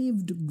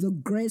believed the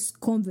grace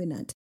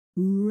covenant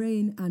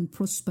reign and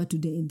prosper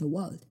today in the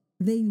world.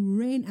 They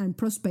reign and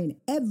prosper in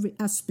every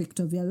aspect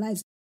of their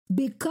lives,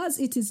 because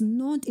it is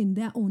not in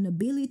their own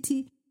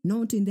ability,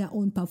 not in their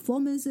own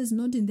performances,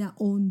 not in their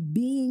own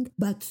being,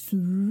 but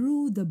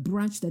through the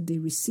branch that they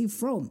receive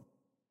from.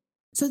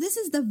 So this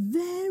is the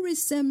very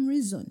same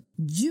reason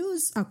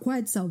Jews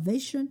acquired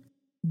salvation,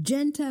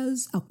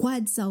 Gentiles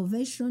acquired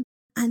salvation,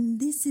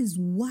 And this is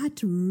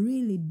what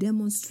really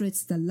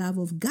demonstrates the love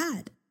of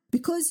God.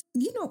 Because,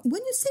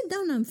 when you sit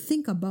down and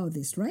think about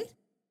this, right?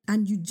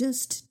 And you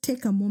just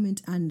take a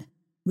moment and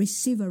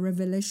receive a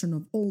revelation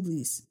of all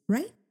this,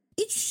 right?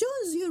 It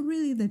shows you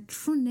really the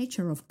true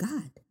nature of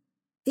God.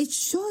 It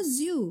shows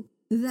you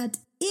that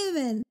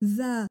even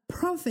the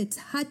prophets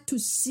had to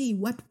see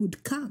what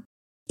would come.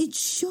 It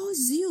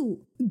shows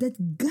you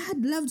that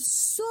God loved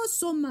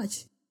so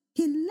much.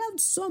 He loved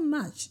so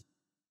much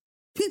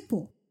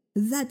people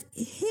that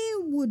he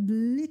would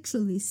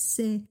literally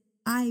say,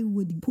 I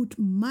would put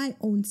my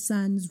own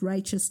son's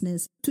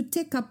righteousness to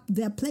take up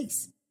their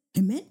place.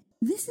 Amen?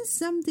 This is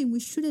something we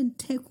shouldn't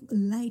take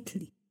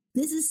lightly.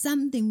 This is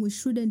something we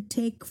shouldn't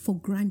take for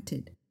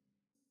granted.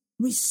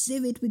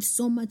 Receive it with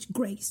so much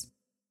grace.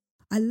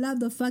 I love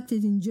the fact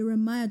that in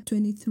Jeremiah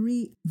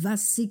 23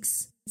 verse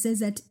 6, it says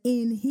that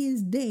in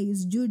his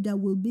days Judah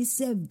will be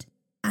saved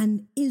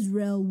and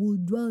Israel will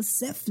dwell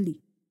safely.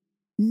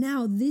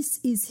 Now this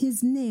is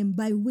his name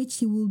by which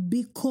he will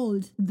be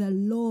called the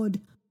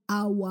Lord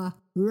our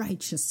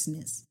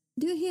righteousness.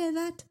 Do you hear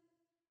that?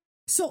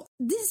 So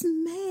this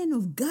man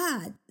of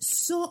God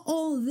saw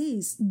all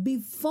this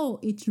before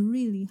it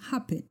really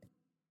happened.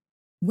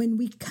 When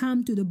we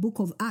come to the book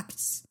of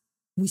Acts,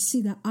 we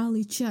see the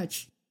early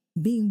church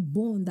being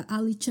born, the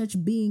early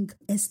church being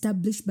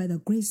established by the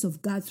grace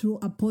of God through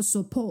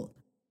Apostle Paul.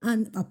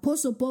 And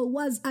Apostle Paul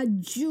was a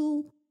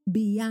Jew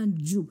beyond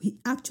Jew. He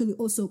actually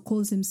also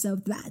calls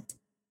himself that.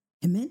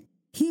 Amen.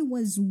 He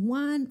was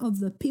one of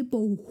the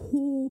people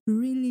who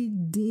really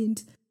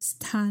didn't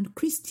stand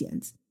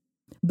Christians.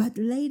 But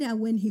later,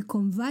 when he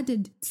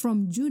converted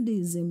from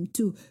Judaism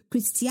to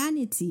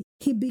Christianity,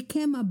 he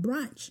became a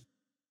branch.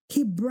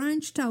 He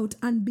branched out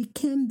and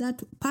became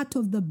that part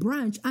of the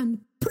branch and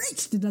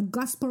preached the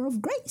gospel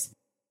of grace.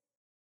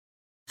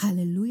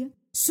 Hallelujah.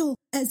 So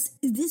as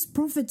this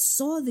prophet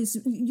saw this,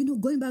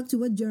 going back to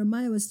what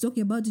Jeremiah was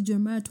talking about,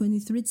 Jeremiah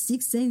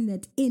 23:6, saying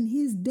that in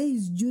his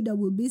days Judah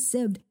will be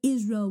saved,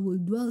 Israel will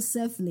dwell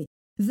safely.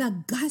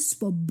 The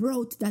gospel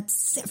brought that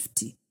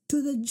safety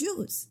to the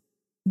Jews.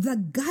 The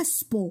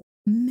gospel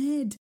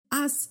made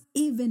us,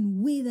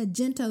 even we the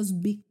Gentiles,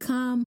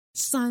 become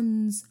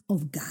sons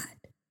of God.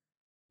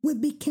 We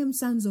became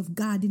sons of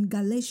God in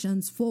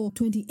Galatians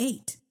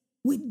 4:28.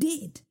 We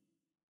did.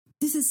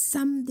 This is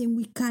something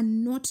we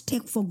cannot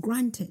take for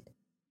granted.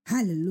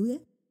 Hallelujah.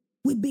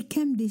 We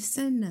became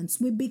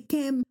descendants. We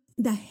became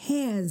the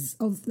heirs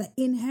of the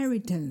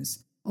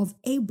inheritance of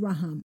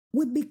Abraham.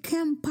 We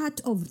became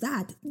part of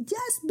that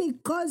just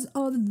because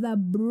of the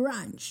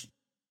branch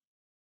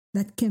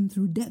that came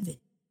through David.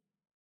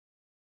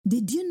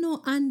 Did you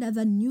know under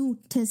the New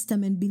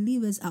Testament,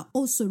 believers are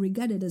also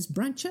regarded as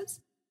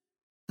branches?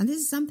 And this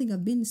is something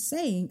I've been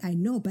saying, I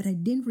know, but I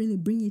didn't really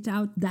bring it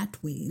out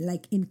that way,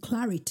 like in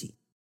clarity.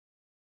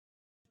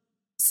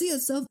 See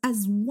yourself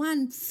as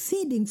one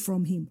feeding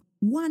from him,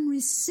 one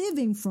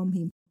receiving from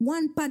him,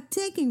 one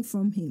partaking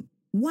from him,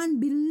 one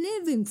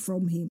believing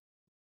from him.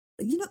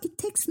 It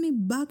takes me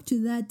back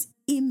to that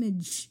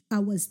image I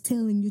was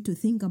telling you to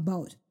think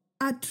about.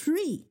 A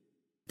tree.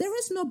 There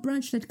is no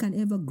branch that can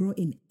ever grow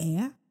in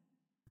air.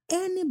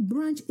 Any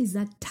branch is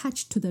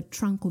attached to the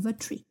trunk of a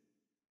tree.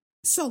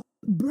 So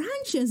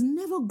branches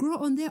never grow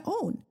on their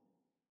own.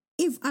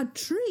 If a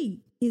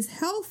tree is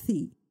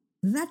healthy,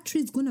 that tree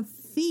is going to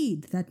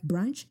feed that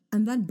branch,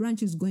 and that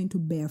branch is going to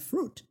bear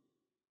fruit.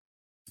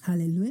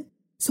 Hallelujah.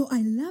 So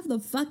I love the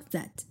fact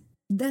that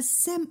the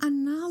same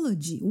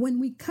analogy, when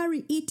we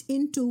carry it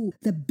into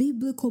the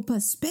biblical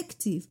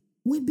perspective,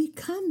 we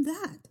become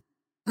that.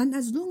 And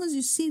as long as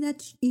you see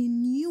that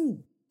in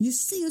you, you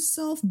see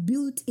yourself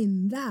built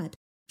in that,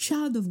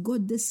 child of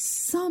God, there's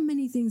so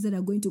many things that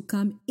are going to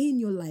come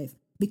in your life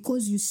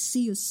because you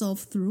see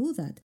yourself through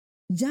that.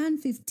 John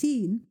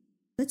 15,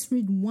 let's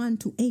read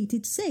 1-8.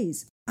 It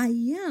says, I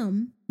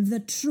am the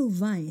true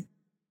vine.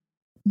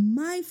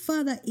 My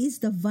Father is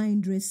the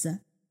vine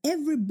dresser.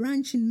 Every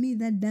branch in me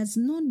that does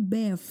not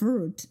bear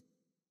fruit,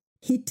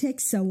 he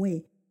takes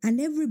away.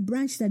 And every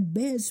branch that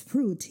bears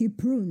fruit, he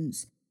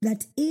prunes,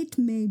 that it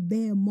may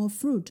bear more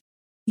fruit.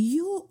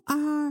 You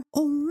are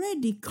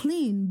already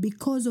clean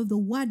because of the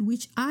word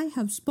which I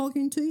have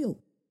spoken to you.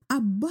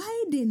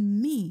 Abide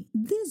in me.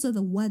 These are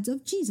the words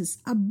of Jesus.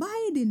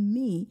 Abide in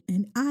me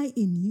and I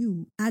in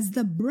you. As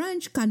the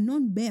branch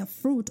cannot bear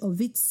fruit of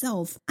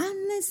itself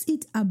unless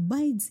it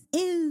abides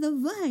in the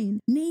vine,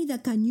 neither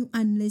can you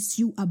unless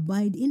you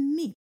abide in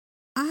me.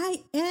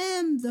 I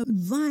am the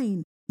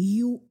vine.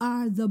 You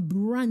are the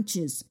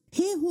branches.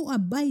 He who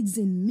abides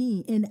in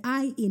me and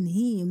I in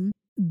him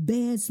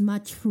bears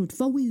much fruit.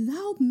 For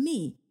without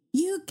me,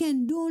 you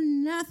can do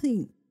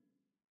nothing.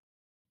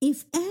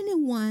 If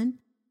anyone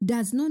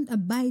does not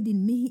abide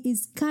in me, he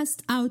is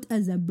cast out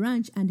as a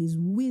branch and is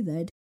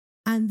withered,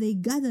 and they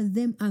gather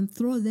them and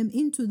throw them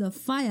into the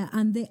fire,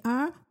 and they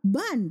are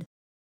burned.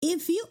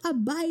 If you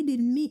abide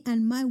in me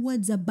and my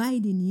words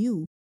abide in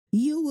you,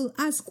 you will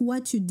ask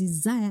what you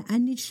desire,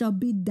 and it shall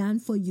be done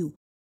for you.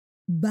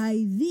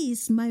 By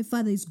this my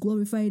Father is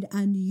glorified,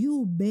 and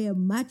you bear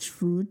much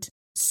fruit,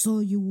 so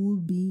you will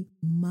be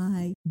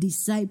my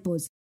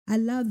disciples. I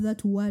love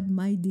that word,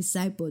 my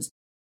disciples.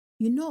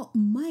 You know,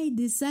 my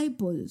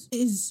disciples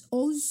is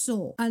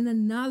also an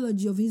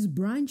analogy of his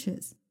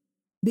branches.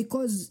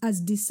 Because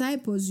as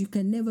disciples, you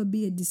can never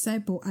be a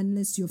disciple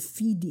unless you're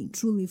feeding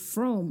truly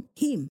from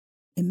him.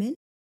 Amen?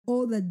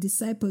 All the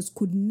disciples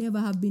could never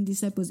have been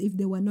disciples if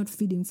they were not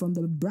feeding from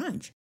the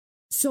branch.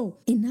 So,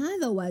 in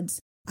other words,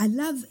 I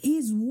love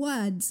his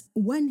words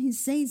when he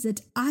says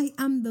that I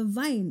am the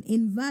vine.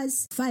 In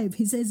verse 5,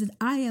 he says that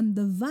I am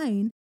the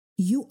vine,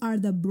 you are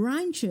the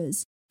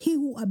branches. He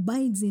who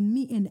abides in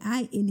me and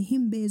I in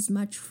him bears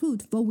much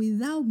fruit, for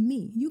without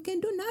me you can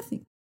do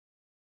nothing.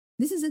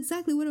 This is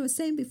exactly what I was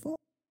saying before.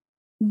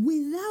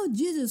 Without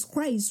Jesus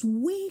Christ,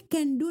 we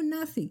can do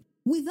nothing.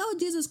 Without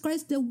Jesus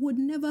Christ, there would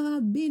never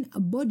have been a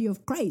body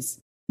of Christ.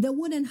 There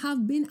wouldn't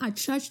have been a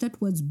church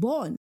that was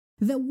born.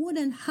 There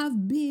wouldn't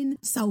have been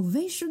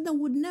salvation. There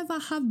would never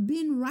have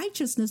been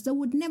righteousness. There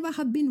would never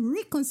have been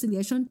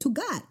reconciliation to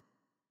God.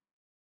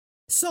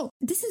 So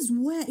this is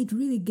where it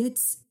really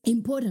gets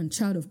important,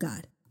 child of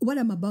God. What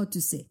I'm about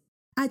to say.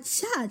 A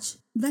church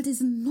that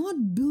is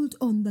not built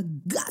on the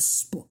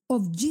gospel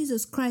of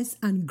Jesus Christ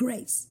and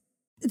grace,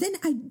 then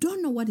I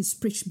don't know what is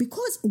preached.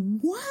 Because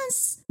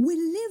once we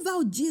live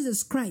out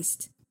Jesus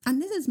Christ,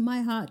 and this is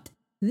my heart,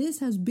 this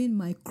has been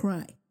my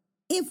cry.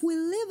 If we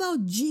live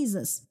out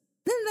Jesus,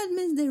 then that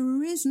means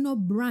there is no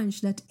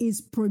branch that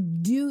is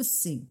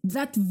producing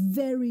that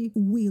very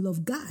will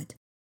of God.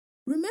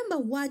 Remember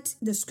what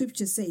the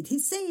scripture said. He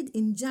said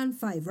in John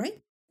 5,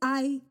 right?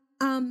 I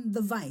am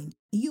the vine,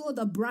 you are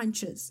the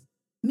branches.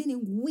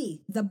 Meaning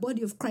we, the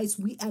body of Christ,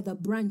 we are the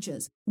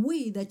branches.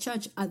 We, the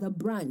church, are the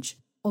branch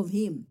of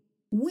him.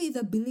 We,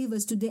 the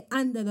believers today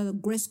under the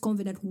grace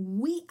covenant,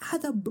 we are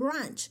the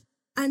branch.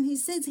 And he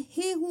says,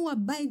 he who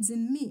abides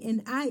in me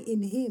and I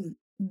in him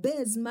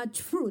bears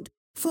much fruit.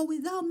 For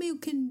without me you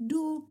can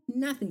do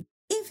nothing.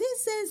 If he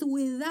says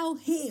without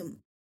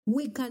him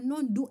we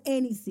cannot do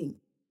anything,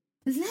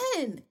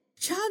 then,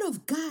 child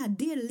of God,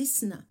 dear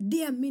listener,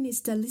 dear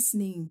minister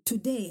listening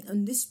today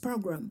on this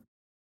program,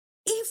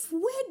 if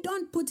we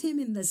don't put him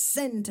in the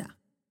center,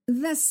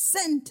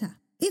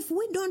 if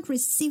we don't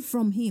receive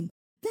from him,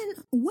 then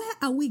where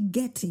are we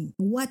getting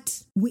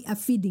what we are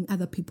feeding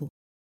other people?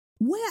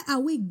 Where are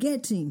we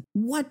getting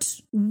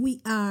what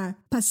we are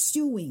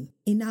pursuing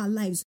in our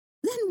lives?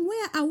 Then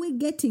where are we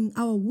getting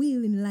our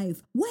will in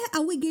life? Where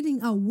are we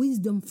getting our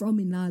wisdom from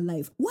in our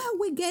life? Where are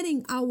we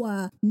getting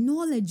our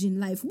knowledge in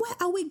life? Where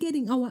are we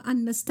getting our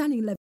understanding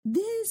in life?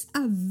 These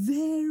are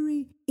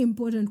very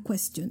important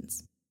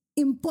questions.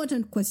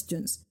 Important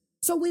questions.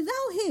 So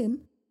without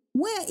him,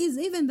 where is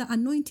even the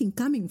anointing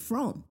coming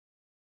from?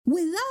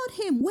 Without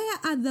him, where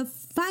are the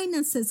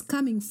finances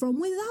coming from?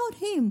 Without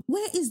him,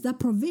 where is the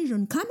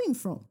provision coming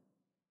from?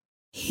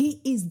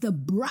 He is the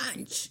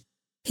branch.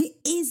 He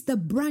is the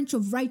branch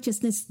of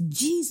righteousness,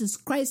 Jesus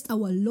Christ,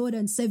 our Lord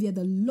and Savior,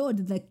 the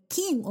Lord, the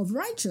King of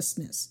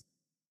righteousness.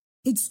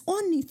 It's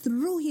only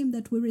through him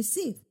that we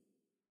receive.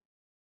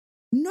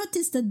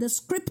 Notice that the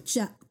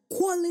scripture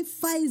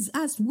qualifies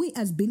us, we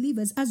as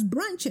believers, as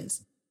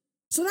branches.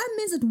 So that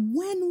means that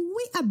when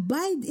we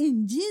abide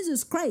in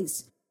Jesus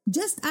Christ,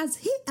 just as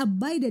he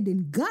abided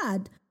in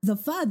God, the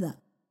Father,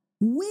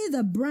 we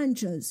the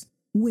branches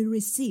will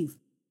receive.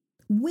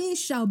 We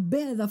shall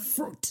bear the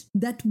fruit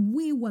that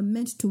we were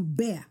meant to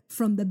bear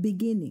from the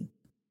beginning.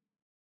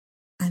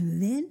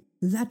 And then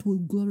that will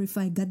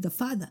glorify God the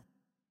Father.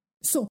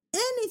 So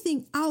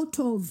anything out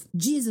of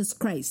Jesus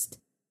Christ,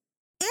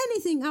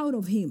 anything out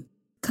of him,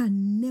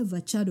 can never,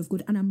 child of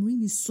God, and I'm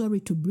really sorry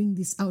to bring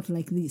this out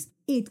like this,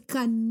 it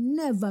can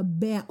never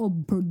bear or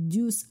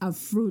produce a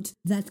fruit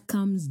that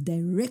comes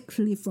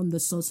directly from the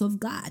source of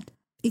God.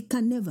 It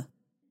can never.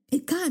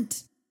 It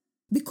can't.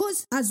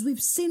 Because as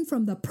we've seen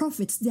from the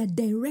prophets, they're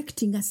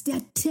directing us,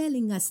 they're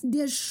telling us,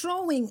 they're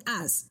showing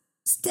us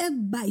step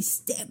by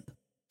step,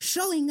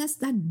 showing us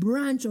that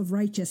branch of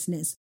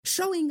righteousness,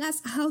 showing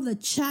us how the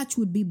church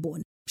would be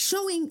born,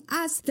 showing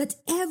us that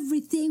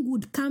everything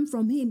would come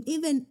from him,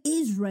 even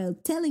Israel,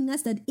 telling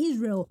us that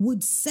Israel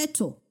would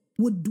settle,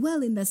 would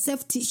dwell in the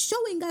safety,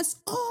 showing us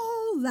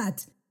all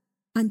that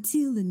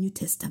until the New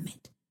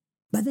Testament.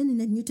 But then in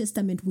the New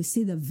Testament, we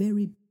see the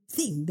very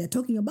thing they're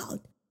talking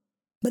about.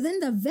 But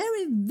then the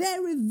very,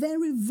 very,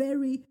 very,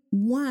 very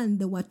one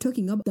that we're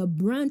talking about, the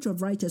branch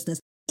of righteousness,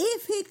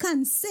 if he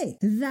can say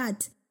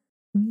that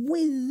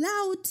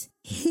without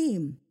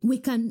him, we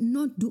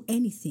cannot do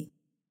anything,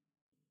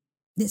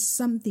 there's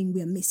something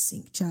we are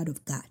missing, child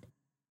of God.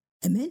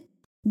 Amen?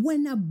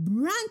 When a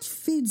branch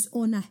feeds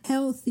on a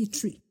healthy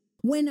tree,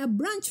 when a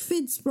branch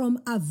feeds from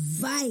a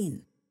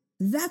vine,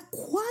 the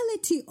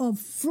quality of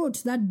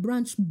fruit that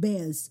branch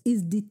bears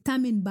is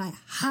determined by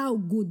how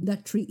good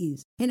that tree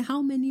is. And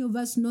how many of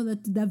us know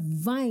that the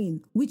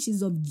vine, which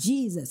is of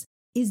Jesus,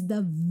 is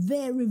the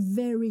very,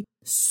 very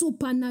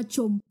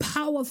supernatural,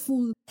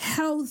 powerful,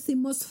 healthy,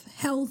 most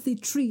healthy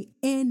tree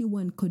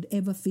anyone could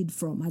ever feed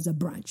from as a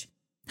branch?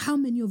 How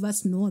many of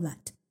us know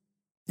that?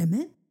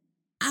 Amen?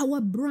 Our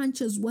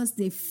branches, once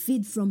they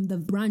feed from the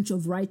branch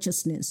of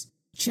righteousness,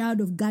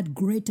 child of God,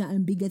 greater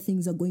and bigger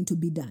things are going to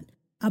be done.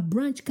 A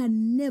branch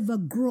can never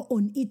grow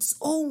on its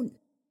own.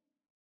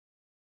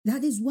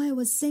 That is why I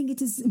was saying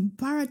it is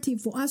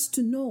imperative for us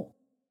to know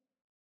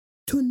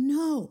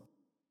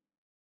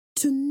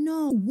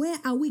where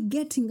are we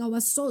getting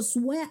our source,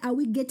 where are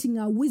we getting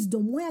our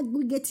wisdom, where are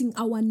we getting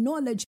our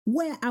knowledge,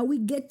 where are we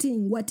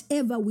getting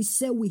whatever we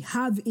say we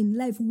have in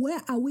life,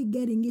 where are we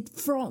getting it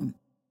from?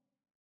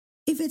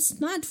 If it's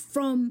not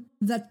from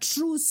the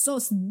true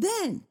source,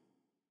 then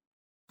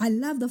I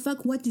love the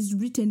fact what is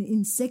written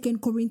in 2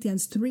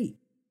 Corinthians 3.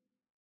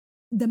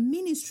 The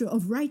ministry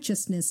of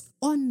righteousness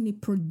only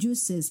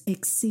produces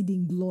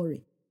exceeding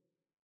glory.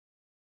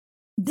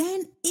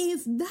 Then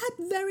if that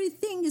very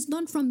thing is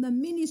not from the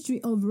ministry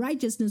of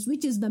righteousness,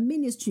 which is the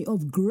ministry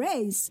of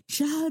grace,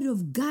 child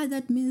of God,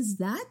 that means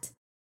that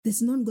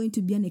there's not going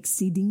to be an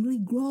exceedingly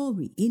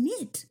glory in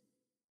it.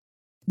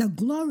 The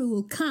glory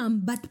will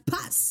come but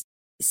pass.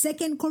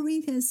 2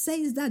 Corinthians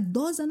says that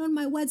those are not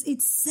my words.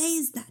 It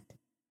says that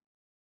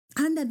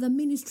under the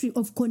ministry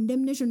of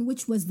condemnation,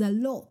 which was the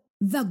law,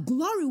 the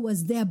glory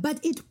was there,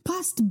 but it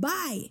passed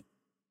by.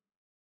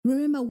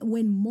 Remember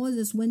when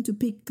Moses went to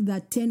pick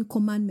the 10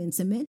 commandments,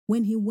 amen?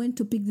 When he went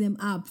to pick them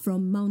up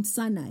from Mount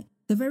Sinai,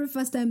 the very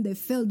first time they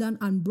fell down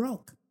and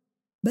broke.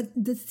 But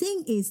the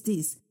thing is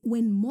this,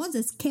 when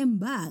Moses came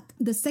back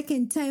the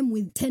second time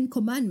with 10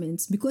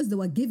 commandments, because they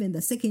were given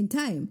the second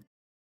time,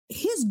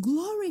 his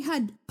glory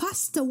had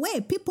passed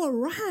away. People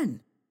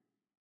ran.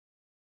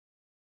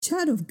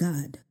 Child of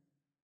God,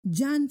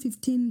 John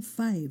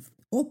 15:5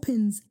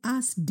 opens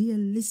us, dear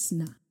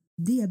listener,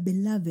 dear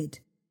beloved,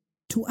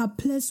 to a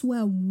place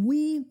where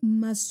we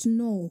must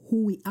know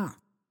who we are,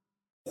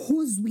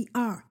 whose we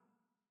are.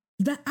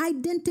 The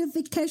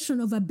identification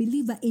of a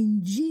believer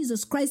in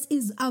Jesus Christ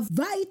is a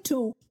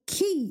vital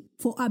key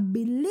for a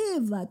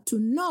believer to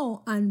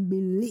know and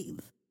believe.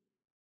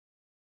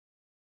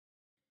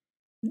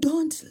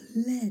 Don't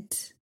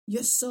let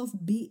yourself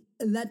be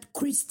that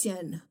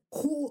Christian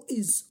who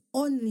is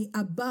only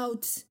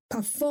about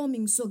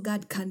performing so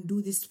God can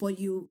do this for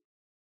you.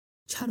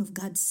 Child of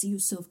God, see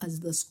yourself as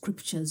the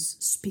scriptures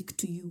speak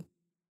to you.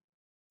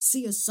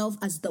 See yourself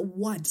as the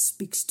word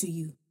speaks to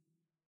you.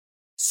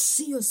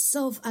 See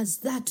yourself as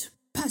that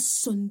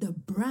person the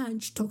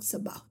branch talks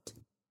about.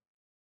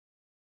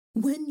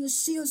 When you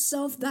see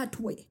yourself that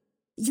way,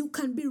 you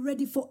can be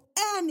ready for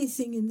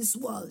anything in this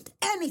world,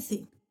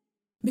 anything.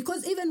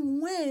 Because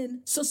even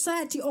when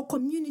society or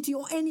community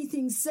or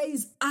anything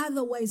says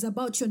otherwise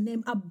about your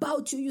name,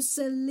 about you, you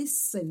say,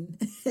 listen,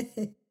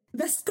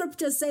 the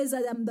scripture says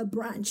I am the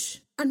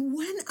branch. And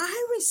when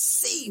I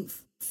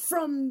receive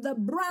from the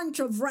branch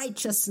of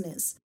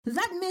righteousness,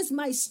 that means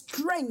my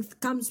strength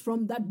comes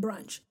from that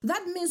branch.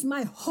 That means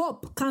my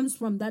hope comes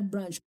from that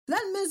branch.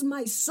 That means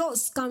my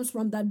source comes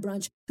from that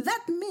branch.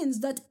 That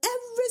means that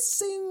every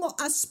single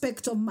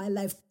aspect of my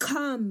life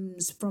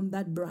comes from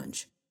that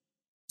branch.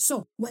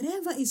 So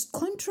whatever is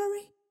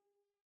contrary,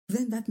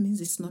 then that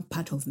means it's not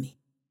part of me.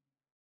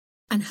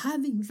 And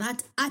having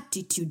that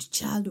attitude,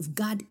 child of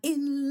God,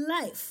 in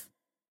life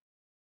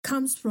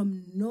comes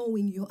from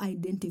knowing your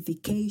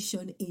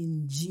identification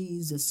in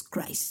Jesus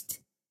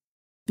Christ.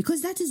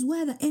 Because that is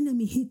where the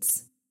enemy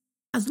hits.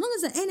 As long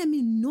as the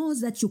enemy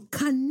knows that you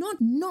cannot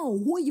know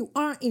who you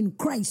are in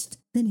Christ,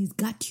 then he's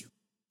got you.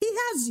 He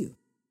has you.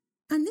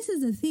 And this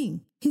is the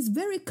thing. He's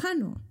very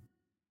carnal.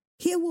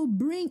 He will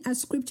bring a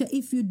scripture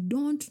if you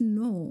don't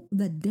know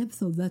the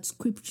depth of that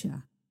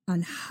scripture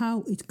and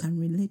how it can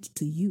relate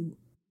to you,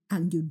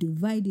 and you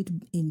divide it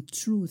in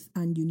truth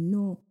and you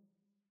know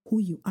who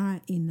you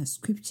are in a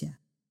scripture,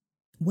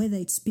 whether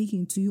it's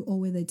speaking to you or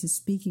whether it is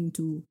speaking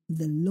to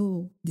the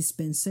law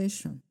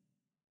dispensation,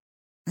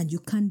 and you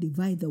can't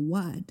divide the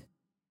word,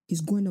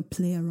 he's going to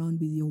play around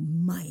with your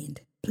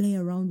mind, play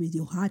around with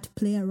your heart,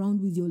 play around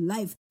with your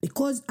life,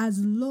 because as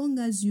long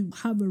as you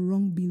have a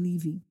wrong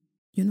believing,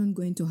 you're not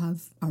going to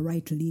have a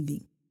right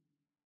living.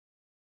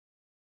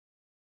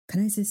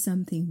 Can I say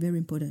something very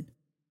important?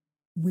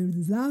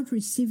 Without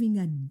receiving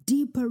a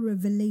deeper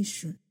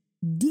revelation,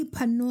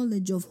 deeper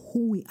knowledge of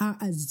who we are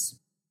as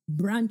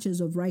branches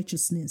of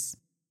righteousness,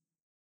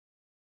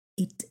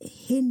 it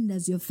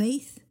hinders your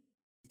faith.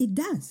 It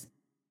does.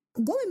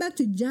 Going back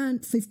to John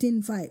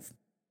 15:5,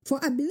 for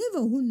a believer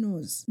who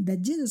knows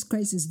that Jesus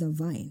Christ is the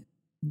vine,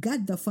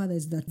 God the Father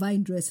is the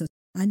vine dresser,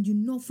 and you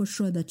know for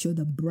sure that you're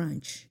the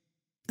branch,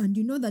 and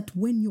you know that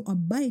when you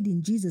abide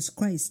in Jesus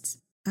Christ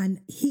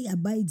and he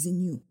abides in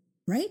you,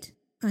 right?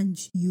 And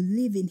you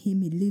live in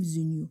him, he lives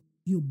in you,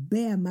 you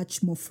bear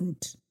much more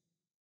fruit.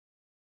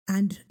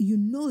 And you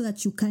know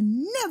that you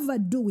can never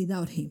do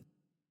without him.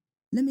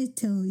 Let me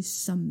tell you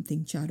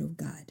something, child of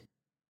God.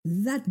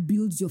 That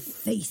builds your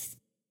faith.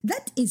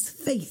 That is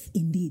faith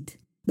indeed.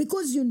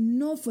 Because you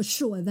know for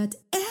sure that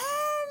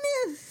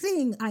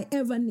anything I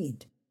ever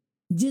need,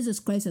 Jesus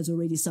Christ has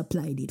already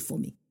supplied it for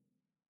me.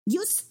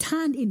 You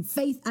stand in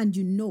faith and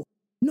you know,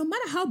 no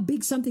matter how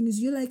big something is,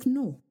 you're like,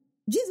 no,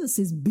 Jesus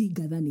is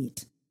bigger than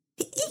it.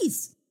 He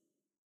is.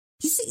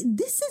 You see,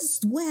 this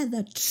is where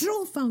the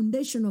true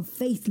foundation of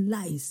faith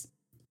lies.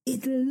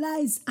 It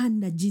lies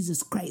under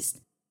Jesus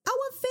Christ.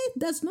 Our faith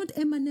does not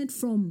emanate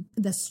from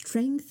the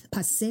strength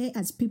per se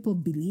as people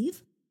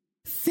believe.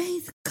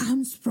 Faith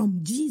comes from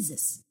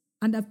Jesus.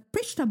 And I've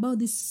preached about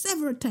this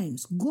several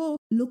times. Go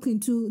look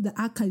into the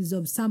archives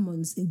of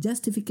sermons in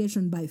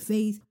justification by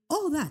faith,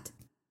 all that.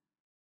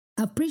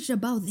 I've preached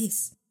about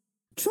this.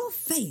 True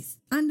faith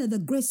under the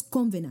grace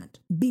covenant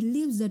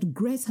believes that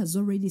grace has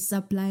already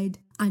supplied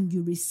and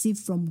you receive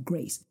from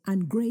grace.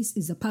 And grace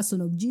is a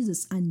person of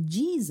Jesus and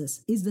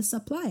Jesus is the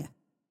supplier.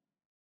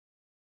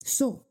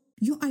 So,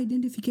 your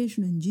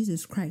identification in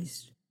Jesus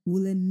Christ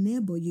will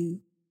enable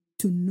you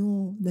to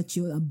know that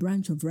you're a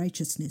branch of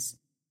righteousness.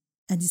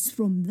 And it's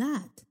from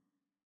that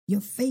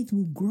your faith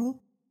will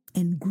grow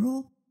and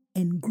grow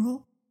and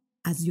grow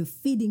as you're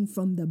feeding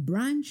from the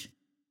branch,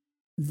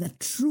 the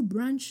true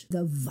branch,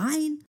 the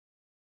vine.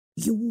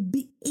 You will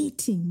be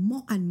eating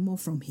more and more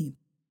from him.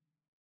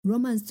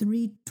 Romans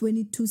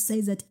 3:22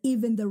 says that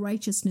even the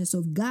righteousness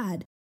of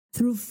God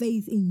through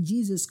faith in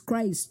Jesus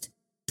Christ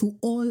to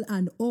all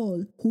and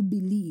all who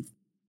believe,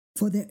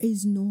 for there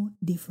is no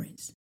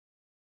difference.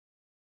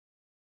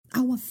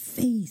 Our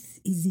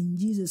faith is in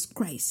Jesus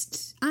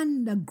Christ.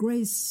 Under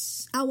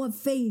grace, our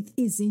faith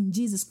is in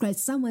Jesus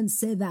Christ. Someone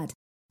said that.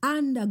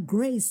 Under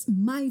grace,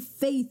 my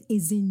faith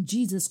is in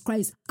Jesus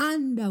Christ.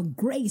 Under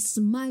grace,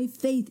 my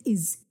faith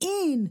is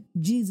in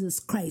Jesus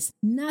Christ.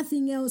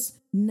 Nothing else,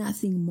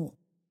 nothing more.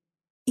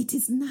 It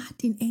is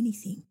not in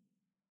anything.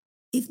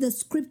 If the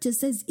scripture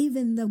says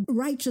even the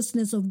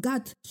righteousness of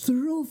God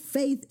through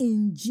faith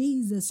in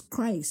Jesus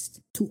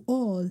Christ to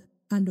all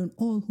and on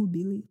all who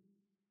believe.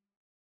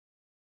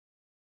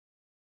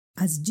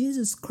 As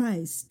Jesus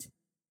Christ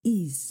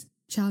is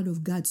child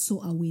of God,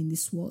 so are we in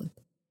this world.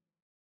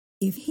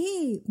 If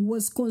he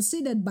was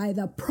considered by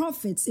the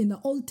prophets in the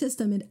Old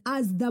Testament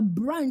as the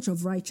branch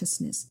of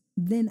righteousness,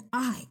 then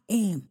I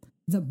am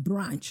the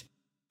branch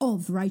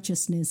of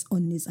righteousness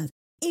on this earth.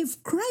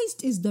 If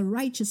Christ is the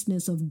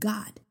righteousness of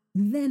God,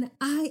 then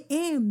I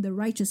am the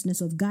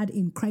righteousness of God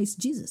in Christ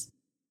Jesus.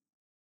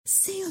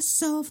 See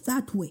yourself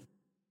that way.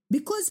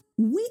 Because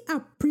we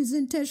are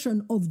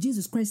presentation of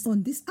Jesus Christ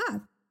on this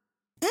earth.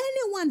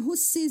 Anyone who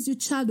sees you,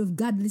 child of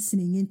God,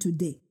 listening in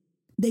today,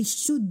 they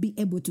should be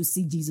able to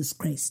see Jesus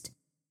Christ.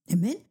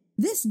 Amen?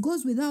 This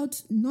goes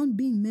without not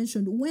being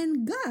mentioned.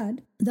 When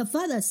God, the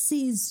Father,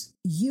 sees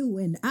you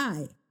and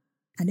I,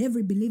 and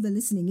every believer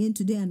listening in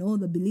today and all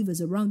the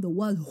believers around the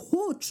world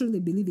who truly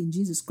believe in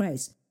Jesus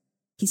Christ,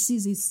 he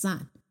sees his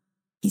Son.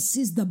 He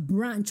sees the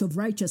branch of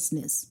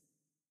righteousness.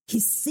 He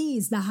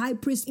sees the high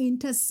priest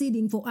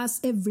interceding for us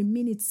every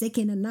minute,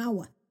 second, and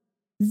hour.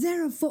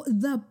 Therefore,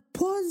 the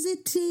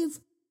positive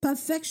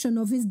perfection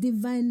of his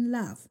divine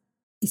love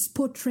is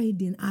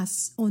portrayed in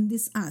us on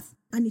this earth.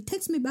 And it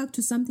takes me back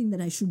to something that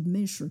I should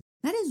mention.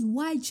 That is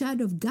why, child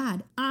of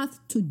God,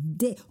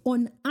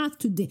 on earth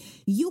today,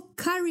 you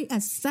carry a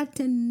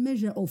certain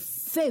measure of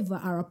favor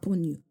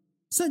upon you.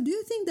 So do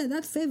you think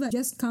that favor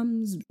just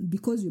comes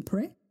because you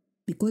pray?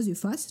 Because you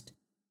fast?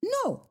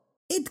 No.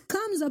 It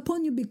comes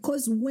upon you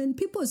because when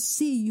people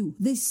see you,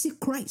 they see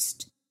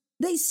Christ.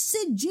 They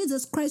see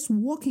Jesus Christ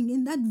walking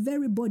in that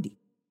very body.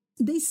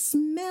 They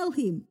smell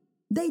him.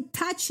 They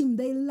touch him.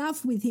 They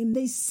laugh with him.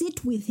 They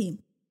sit with him.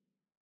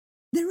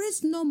 There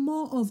is no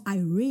more of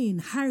Irene,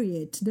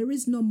 Harriet. There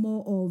is no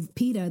more of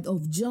Peter,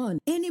 of John.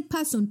 Any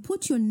person,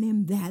 put your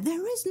name there.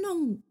 There is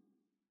no.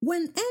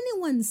 When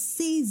anyone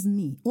sees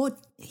me or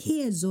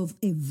hears of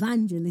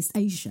Evangelist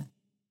Aisha,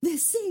 they're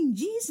seeing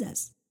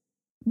Jesus.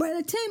 By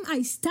the time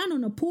I stand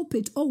on a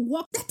pulpit or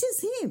walk, that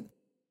is him.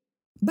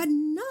 But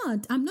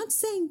I'm not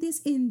saying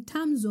this in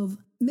terms of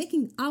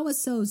making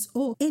ourselves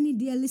or any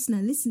dear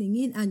listener listening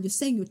in and you're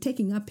saying you're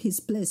taking up his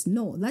place.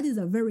 No, that is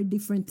a very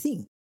different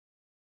thing.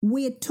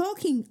 We're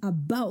talking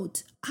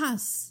about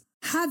us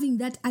having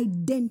that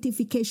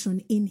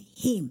identification in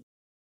him,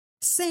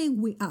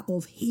 saying we are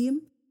of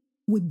him,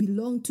 we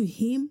belong to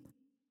him,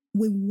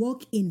 we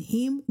walk in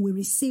him, we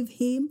receive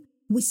him,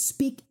 we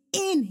speak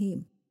in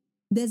him.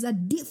 There's a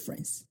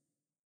difference.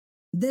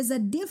 There's a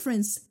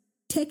difference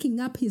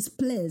taking up his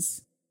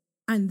place,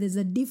 and there's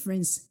a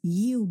difference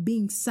you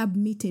being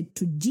submitted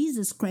to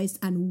Jesus Christ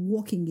and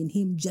walking in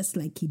him just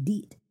like he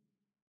did.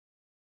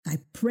 I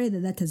pray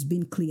that has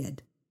been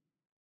cleared.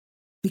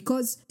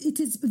 Because it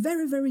is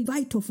very, very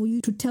vital for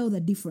you to tell the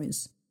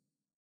difference.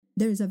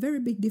 There is a very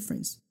big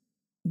difference.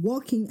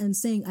 Walking and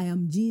saying, I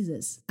am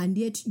Jesus, and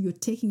yet you're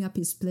taking up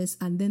his place.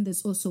 And then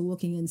there's also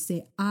walking and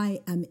say,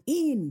 I am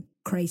in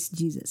Christ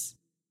Jesus.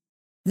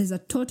 There's a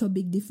total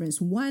big difference.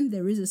 One,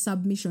 there is a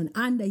submission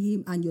under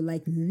him, and you're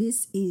like,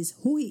 this is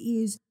who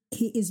he is.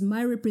 He is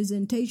my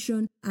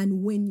representation.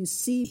 And when you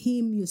see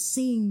him, you're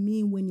seeing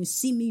me. When you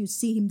see me, you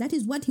see him. That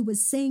is what he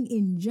was saying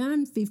in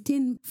John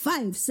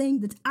 15:5,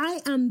 saying that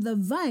I am the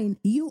vine,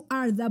 you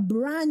are the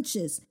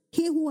branches.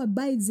 He who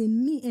abides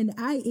in me and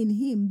I in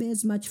him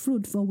bears much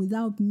fruit, for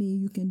without me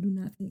you can do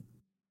nothing.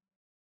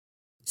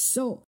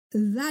 So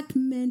that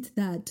meant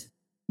that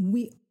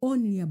we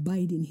only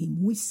abide in him.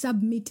 We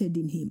submitted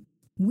in him.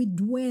 We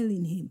dwell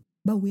in him,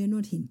 but we are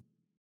not him.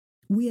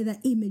 We are the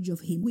image of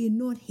him. We are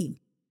not him.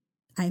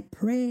 I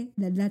pray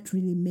that that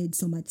really made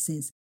so much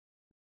sense.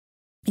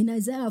 In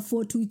Isaiah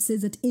 4:2, it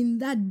says that in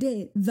that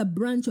day, the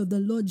branch of the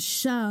Lord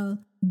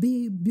shall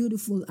be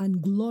beautiful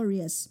and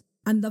glorious,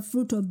 and the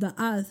fruit of the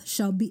earth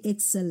shall be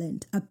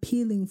excellent,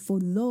 appealing for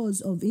those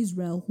of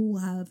Israel who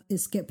have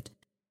escaped.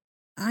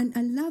 And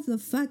I love the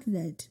fact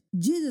that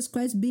Jesus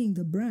Christ being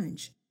the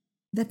branch,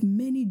 that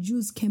many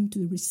Jews came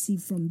to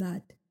receive from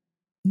that.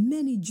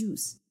 Many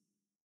Jews.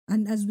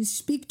 And as we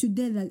speak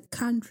today, the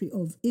country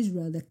of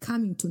Israel, they're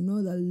coming to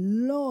know the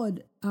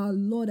Lord, our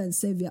Lord and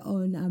Savior,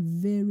 on a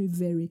very,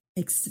 very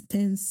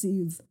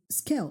extensive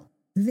scale.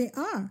 They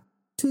are.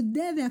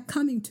 Today they're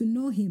coming to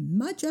know him.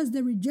 Much as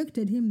they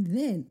rejected him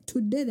then,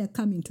 today they're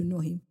coming to know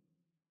him.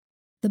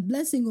 The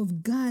blessing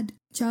of God,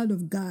 child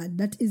of God,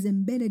 that is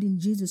embedded in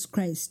Jesus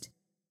Christ,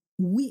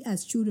 we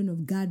as children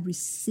of God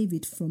receive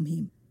it from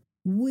him.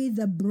 We,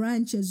 the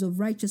branches of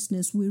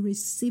righteousness, we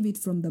receive it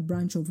from the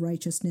branch of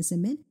righteousness.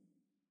 Amen.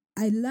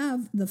 I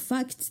love the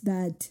fact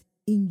that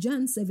in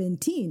John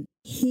 17,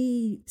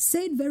 he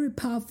said very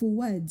powerful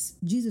words.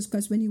 Jesus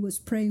Christ, when he was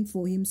praying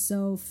for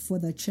himself, for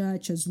the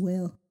church as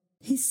well,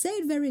 he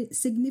said very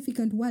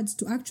significant words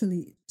to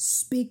actually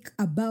speak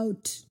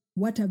about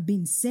what I've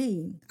been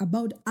saying,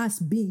 about us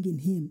being in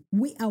him.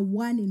 We are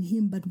one in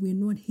him, but we're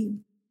not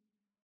him.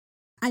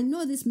 I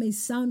know this may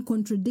sound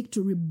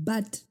contradictory,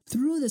 but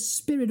through the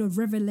spirit of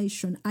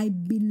revelation, I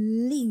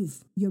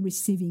believe you're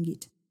receiving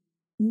it.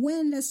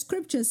 When the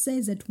scripture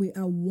says that we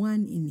are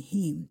one in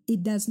him,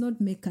 it does not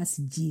make us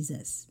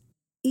Jesus.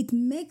 It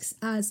makes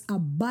us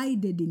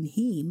abided in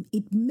him.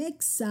 It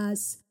makes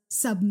us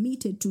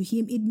submitted to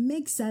him. It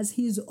makes us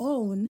his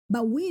own,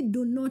 but we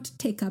do not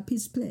take up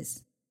his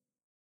place.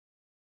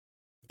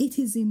 It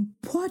is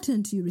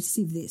important you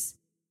receive this,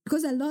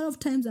 because a lot of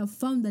times I've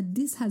found that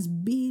this has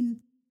been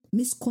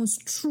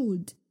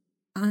misconstrued,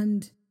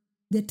 and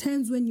the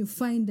times when you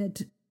find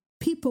that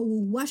people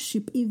will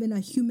worship even a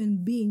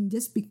human being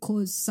just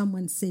because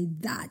someone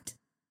said that.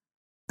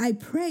 I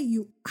pray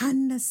you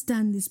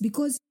understand this,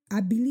 because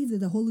I believe that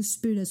the Holy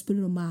Spirit has put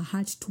it on my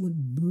heart to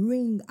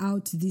bring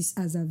out this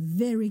as a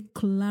very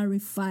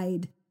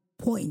clarified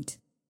point.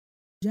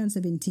 John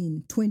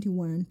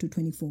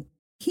 17:21-24.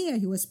 Here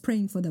he was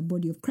praying for the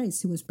body of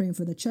Christ. He was praying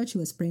for the church. He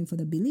was praying for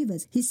the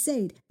believers. He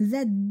said,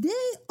 that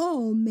they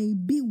all may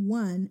be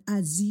one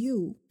as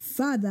you,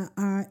 Father,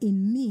 are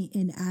in me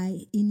and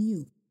I in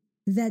you,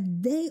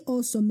 that they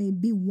also may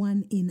be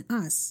one in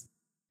us,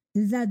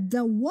 that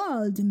the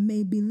world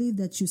may believe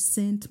that you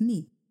sent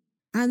me.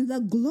 And the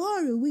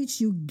glory which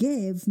you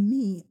gave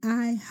me,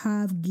 I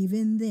have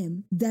given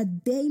them,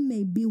 that they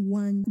may be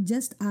one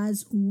just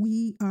as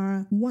we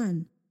are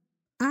one.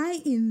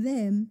 I in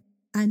them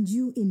and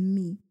you in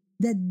me,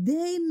 that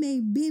they may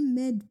be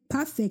made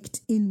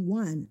perfect in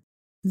one,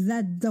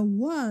 that the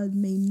world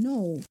may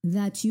know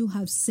that you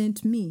have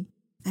sent me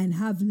and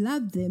have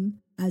loved them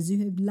as you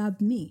have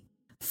loved me.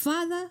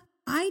 Father,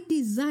 I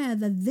desire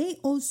that they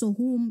also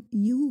whom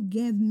you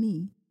gave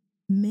me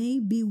may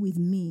be with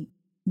me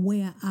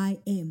where I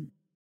am,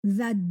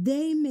 that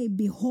they may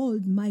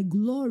behold my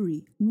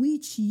glory,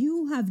 which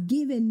you have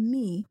given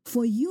me,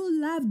 for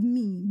you loved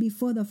me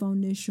before the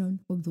foundation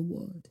of the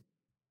world.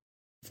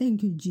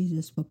 Thank you,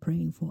 Jesus, for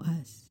praying for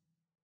us.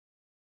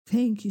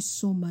 Thank you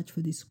so much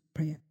for this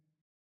prayer.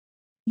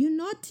 You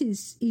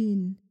notice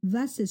in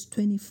verses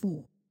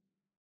 24,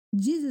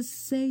 Jesus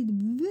said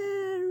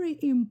very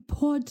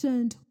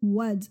important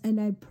words, and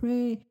I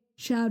pray,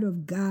 child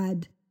of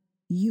God,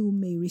 you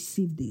may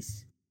receive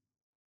this.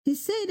 He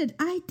said that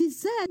I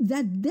desire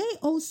that they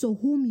also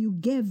whom you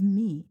gave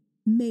me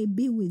may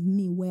be with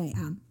me where I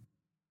am.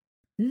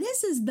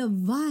 This is the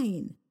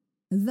vine,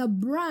 the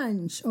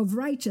branch of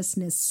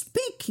righteousness,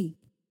 speaking,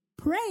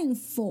 praying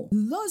for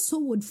those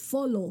who would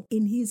follow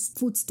in his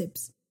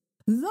footsteps,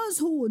 those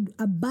who would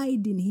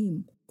abide in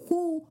him,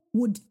 who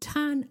would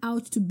turn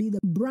out to be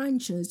the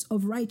branches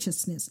of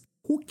righteousness,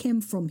 who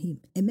came from him.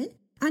 Amen?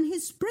 And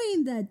he's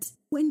praying that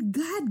when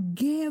God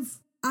gave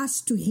us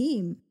to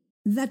him,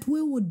 that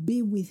we would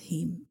be with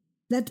him,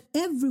 that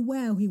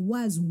everywhere he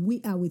was,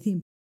 we are with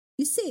him.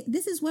 You see,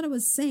 this is what I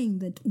was saying,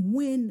 that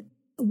when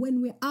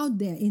we're out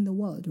there in the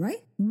world,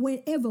 right?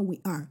 Wherever we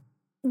are,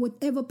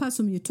 whatever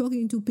person you're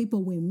talking to,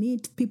 people we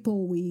meet,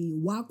 people we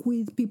work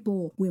with,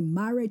 people we're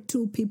married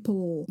to,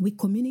 people we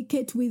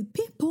communicate with,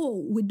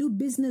 people we do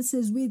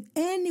businesses with,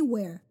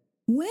 anywhere.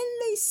 When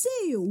they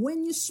see you,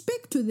 when you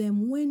speak to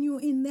them, when you're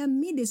in their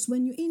midst,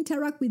 when you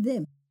interact with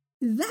them,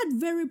 that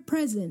very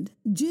present,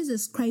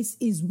 Jesus Christ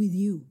is with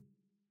you.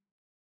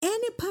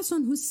 Any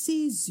person who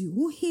sees you,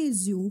 who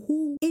hears you,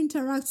 who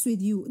interacts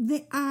with you,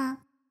 they are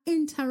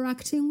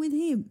interacting with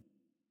him.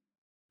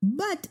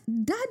 But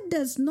that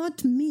does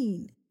not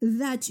mean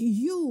that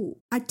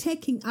you are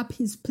taking up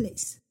his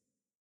place.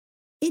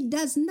 It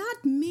does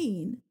not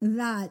mean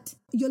that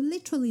you're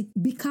literally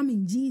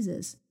becoming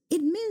Jesus.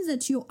 It means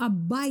that you're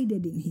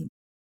abided in him.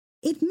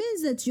 It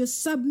means that you're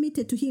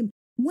submitted to him.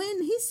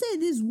 When he said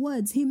these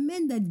words, he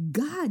meant that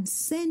God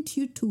sent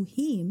you to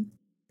him,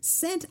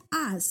 sent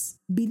us,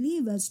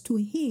 believers, to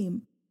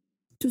him,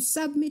 to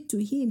submit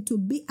to him, to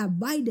be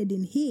abided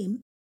in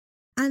him.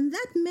 And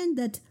that meant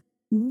that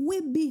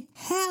we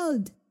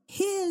beheld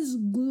his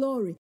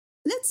glory.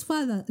 Let's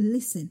further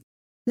listen.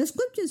 The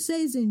scripture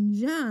says in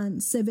John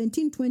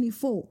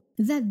 17:24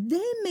 that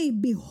they may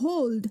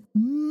behold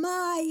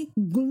my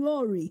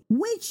glory,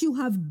 which you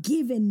have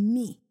given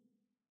me.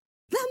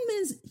 That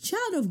means,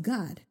 child of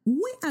God,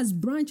 we as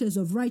branches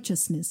of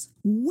righteousness,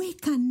 we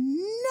can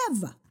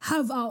never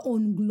have our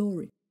own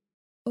glory.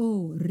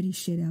 Oh, that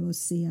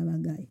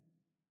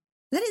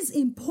is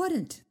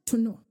important to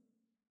know.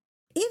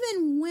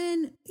 Even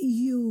when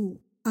you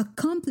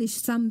accomplish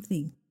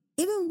something,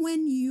 even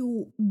when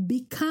you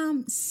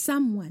become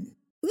someone,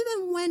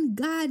 even when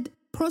God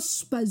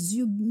prospers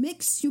you,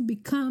 makes you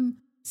become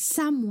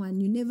someone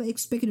you never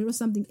expected or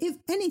something, if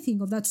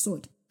anything of that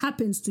sort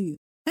happens to you,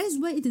 that is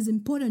why it is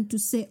important to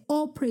say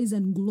all praise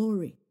and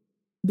glory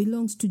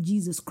belongs to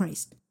Jesus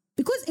Christ.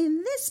 Because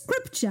in this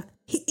scripture,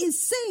 he is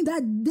saying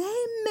that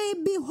they may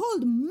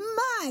behold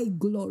my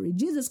glory.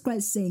 Jesus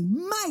Christ saying,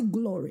 my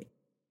glory,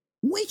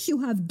 which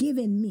you have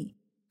given me,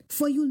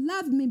 for you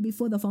loved me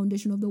before the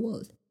foundation of the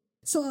world.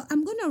 So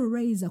I'm going to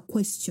raise a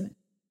question.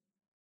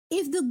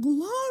 If the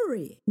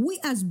glory, we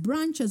as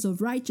branches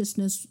of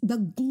righteousness, the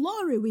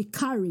glory we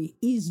carry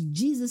is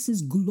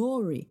Jesus'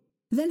 glory,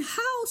 then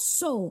how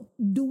so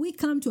do we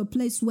come to a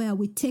place where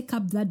we take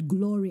up that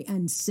glory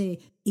and say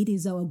it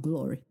is our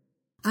glory?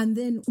 And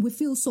then we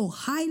feel so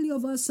highly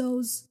of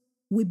ourselves,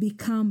 we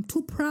become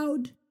too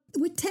proud,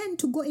 we tend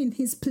to go in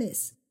his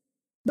place.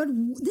 But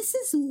this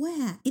is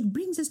where it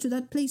brings us to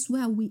that place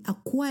where we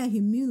acquire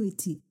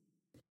humility.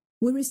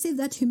 We receive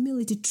that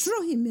humility,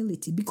 true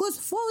humility, because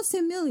false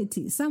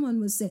humility, someone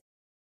will say,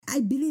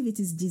 I believe it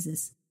is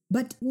Jesus.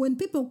 But when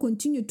people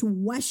continue to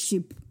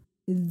worship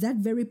that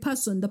very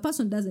person, the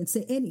person doesn't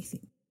say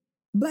anything.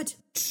 But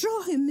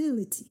true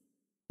humility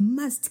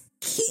must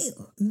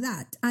kill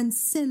that and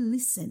say,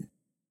 listen,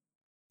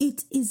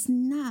 it is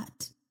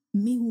not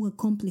me who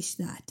accomplished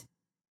that.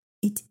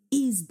 It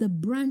is the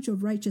branch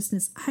of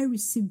righteousness I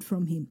received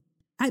from him.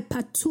 I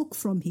partook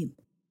from him.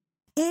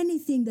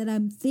 Anything that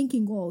I'm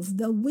thinking of,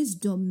 the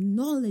wisdom,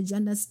 knowledge,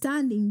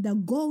 understanding, the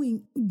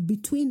going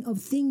between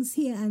of things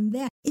here and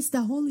there, it's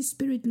the Holy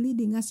Spirit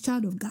leading us,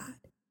 child of God.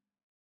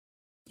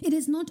 It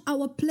is not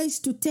our place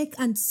to take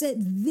and say,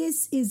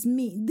 this is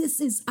me, this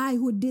is I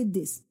who did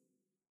this.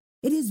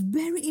 It is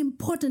very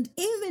important,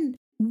 even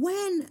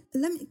when,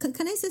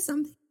 can I say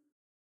something?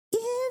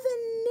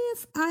 Even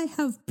if I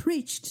have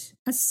preached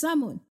a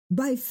sermon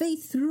by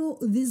faith through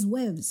these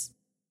waves,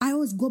 I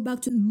always go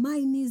back to my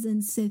knees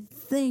and say,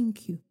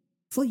 thank you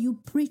for you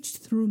preached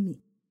through me.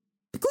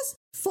 Because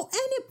for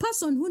any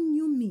person who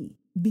knew me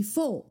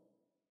before,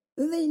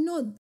 they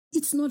know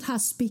it's not her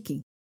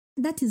speaking.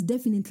 That is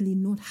definitely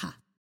not her.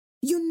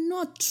 You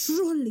know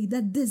truly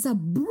that there's a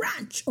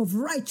branch of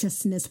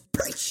righteousness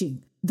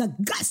preaching the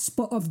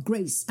gospel of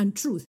grace and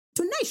truth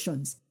to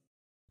nations.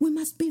 We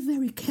must be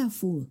very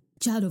careful,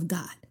 child of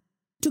God,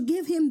 to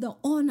give him the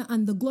honor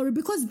and the glory,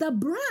 because the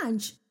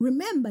branch,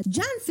 remember,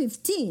 John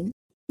 15,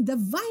 the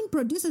vine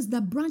produces,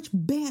 the branch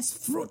bears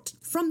fruit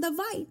from the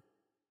vine.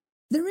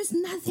 There is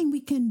nothing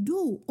we can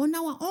do on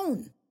our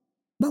own,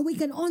 but we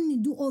can only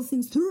do all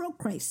things through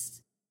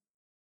Christ.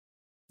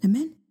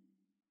 Amen.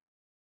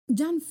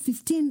 John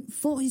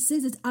 15:4, he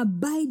says that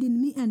abide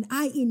in me and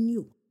I in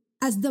you,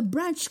 as the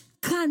branch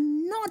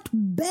cannot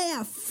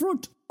bear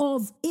fruit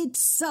of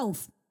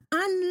itself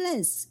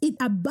unless it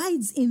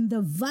abides in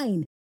the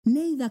vine,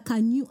 neither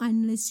can you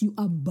unless you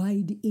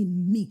abide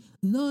in me.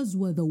 Those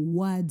were the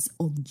words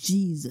of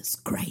Jesus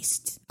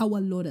Christ, our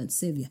Lord and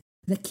Savior,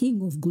 the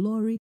King of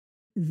glory,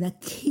 the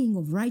King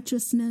of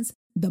righteousness,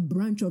 the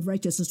branch of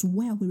righteousness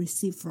where we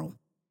receive from.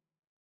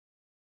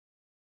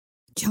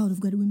 Child of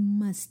God, we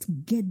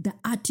must get the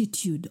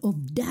attitude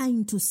of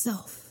dying to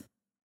self.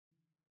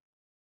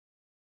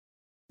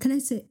 Can I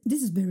say,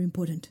 this is very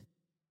important.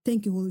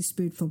 Thank you, Holy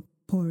Spirit, for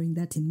pouring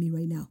that in me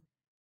right now.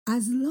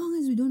 As long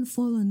as we don't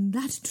fall on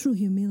that true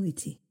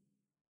humility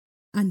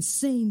and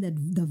saying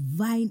that the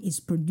vine is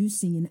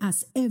producing in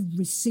us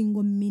every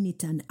single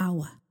minute and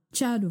hour,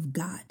 child of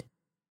God,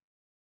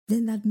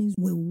 then that means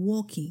we're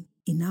walking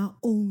in our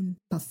own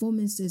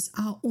performances,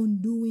 our own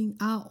doing,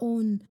 our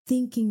own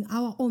thinking,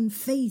 our own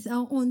faith,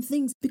 our own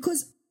things.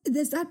 Because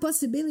there's that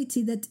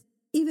possibility that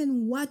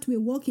even what we're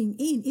walking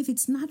in, if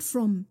it's not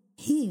from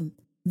him,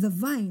 the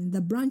vine,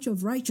 the branch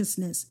of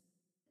righteousness,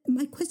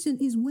 my question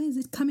is, where is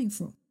it coming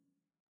from?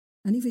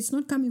 And if it's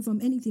not coming from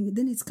anything,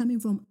 then it's coming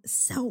from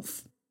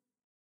self.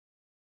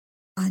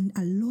 And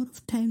a lot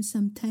of times,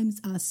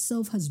 sometimes our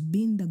self has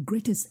been the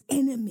greatest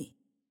enemy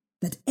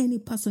that any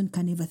person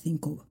can ever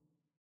think of.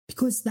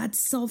 Because that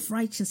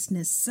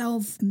self-righteousness,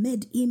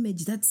 self-made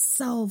image, that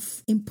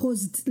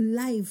self-imposed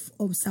life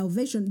of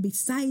salvation,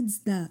 besides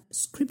the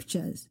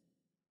scriptures,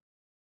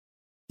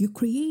 you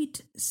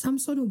create some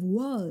sort of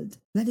world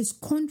that is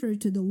contrary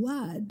to the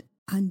word,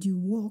 and you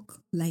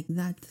walk like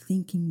that,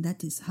 thinking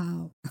that is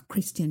how a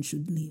Christian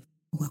should live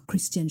or a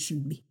Christian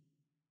should be.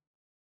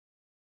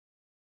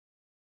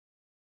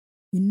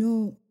 You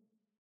know,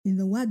 In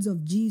the words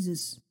of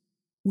Jesus,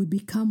 we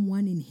become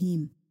one in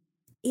him,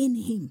 in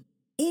him,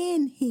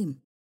 in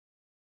him.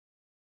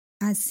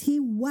 As he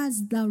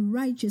was the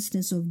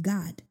righteousness of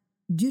God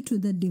due to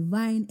the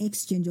divine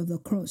exchange of the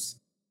cross,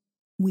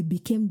 we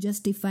became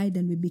justified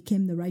and we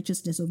became the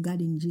righteousness of God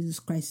in Jesus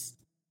Christ.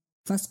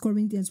 1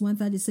 Corinthians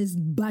 1:30 says,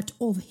 but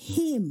of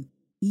him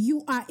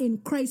you are in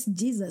Christ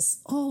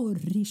Jesus. Oh,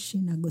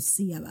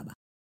 Rishinagosia Baba.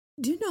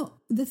 Do you know,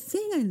 the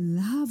thing I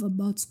love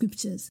about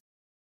scriptures,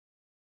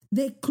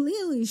 they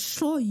clearly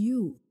show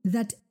you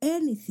that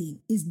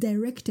anything is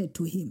directed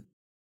to him.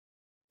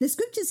 The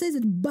scripture says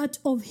it, but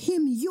of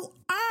him you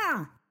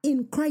are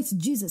in Christ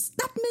Jesus.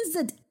 That means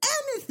that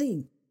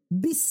anything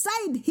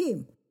beside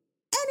him,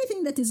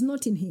 anything that is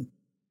not in him,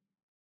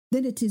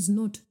 then it is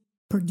not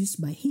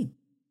produced by him.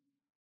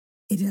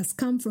 It has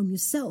come from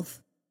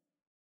yourself.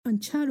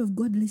 And child of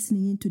God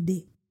listening in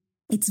today,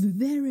 it's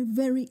very,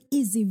 very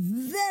easy,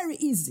 very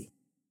easy.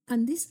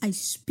 And this I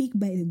speak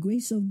by the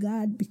grace of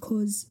God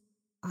because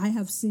I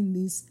have seen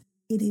this.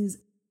 It is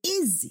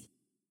easy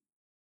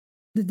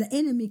that the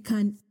enemy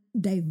can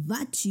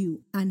divert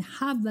you and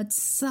have that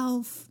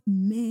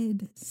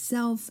self-made,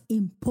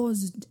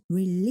 self-imposed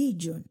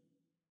religion,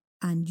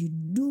 and you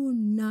do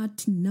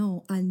not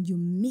know and you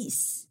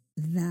miss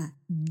the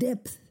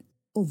depth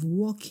of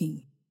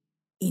walking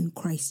in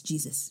Christ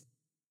Jesus.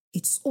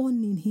 It's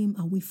only in him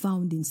are we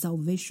found in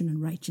salvation and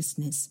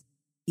righteousness.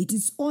 It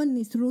is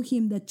only through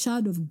him the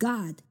child of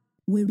God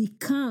will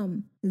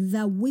become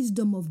the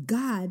wisdom of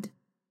God.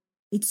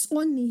 It's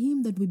only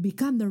him that we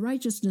become the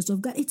righteousness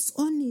of God. It's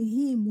only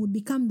him we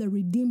become the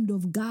redeemed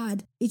of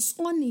God. It's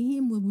only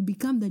him where we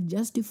become the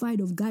justified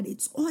of God.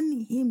 It's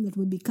only him that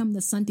we become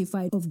the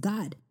sanctified of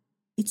God.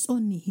 It's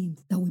only him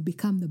that we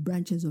become the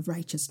branches of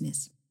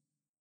righteousness.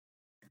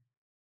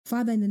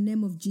 Father, in the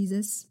name of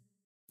Jesus,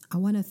 I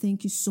want to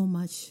thank you so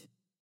much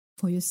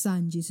for your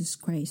Son, Jesus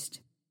Christ.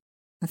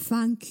 I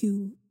thank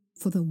you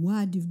for the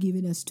word you've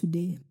given us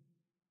today.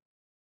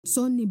 It's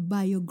only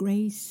by your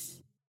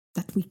grace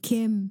that we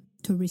came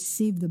to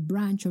receive the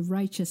branch of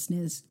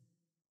righteousness.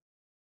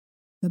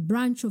 The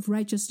branch of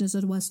righteousness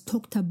that was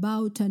talked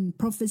about and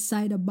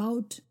prophesied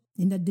about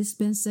in the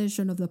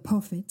dispensation of the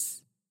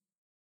prophets.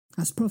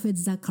 As Prophet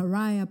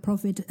Zechariah,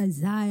 Prophet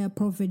Isaiah,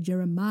 Prophet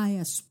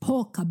Jeremiah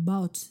spoke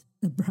about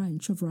the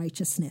branch of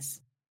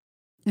righteousness.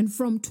 And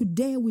from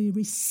today we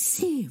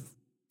receive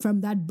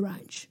from that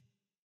branch.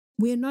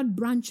 We are not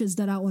branches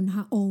that are on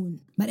our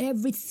own, but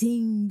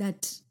everything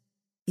that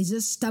is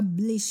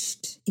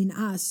established in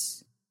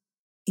us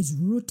is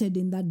rooted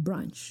in that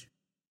branch.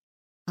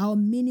 Our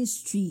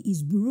ministry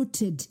is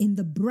rooted in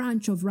the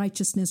branch of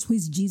righteousness, who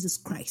is Jesus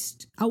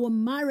Christ. Our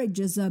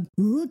marriages are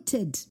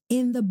rooted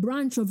in the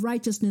branch of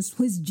righteousness,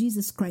 who is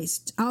Jesus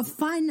Christ. Our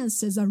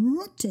finances are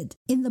rooted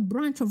in the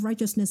branch of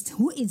righteousness,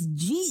 who is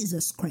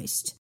Jesus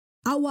Christ.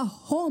 Our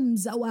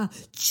homes, our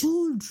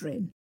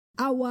children,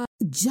 our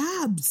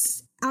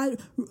jobs are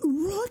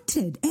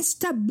rooted,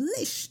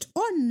 established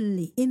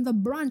only in the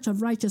branch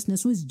of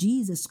righteousness, who is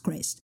Jesus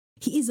Christ.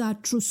 He is our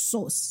true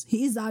source.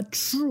 He is our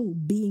true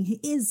being. He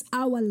is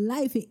our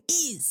life. He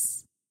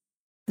is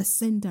the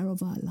center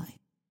of our life.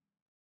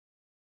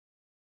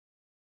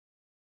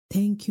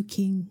 Thank you,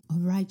 King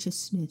of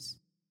righteousness.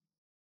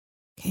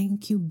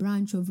 Thank you,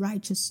 branch of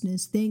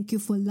righteousness. Thank you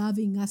for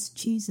loving us,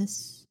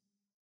 Jesus.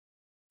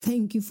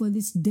 Thank you for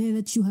this day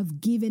that you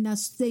have given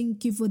us.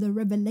 Thank you for the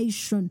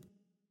revelation.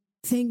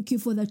 Thank you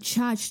for the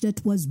church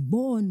that was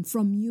born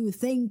from you.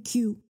 Thank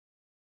you.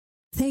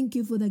 Thank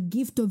you for the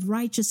gift of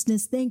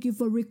righteousness. Thank you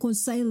for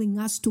reconciling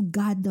us to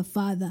God the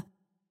Father.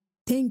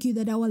 Thank you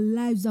that our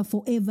lives are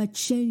forever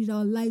changed.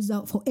 Our lives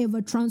are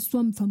forever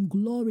transformed from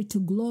glory to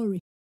glory,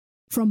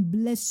 from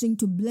blessing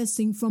to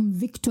blessing, from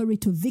victory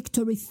to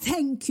victory.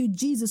 Thank you,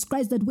 Jesus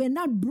Christ, that we're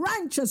not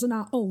branches on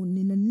our own,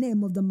 in the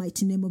name of the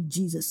mighty name of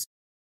Jesus.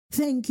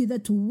 Thank you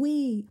that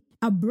we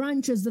are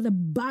branches that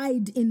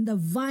abide in the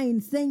vine.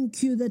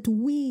 Thank you that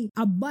we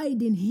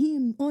abide in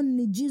him,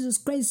 only Jesus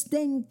Christ.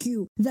 Thank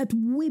you that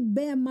we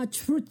bear much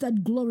fruit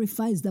that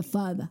glorifies the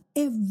Father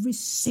every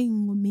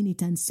single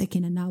minute and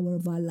second and hour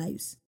of our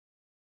lives.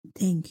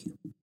 Thank you.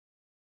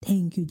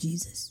 Thank you,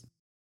 Jesus.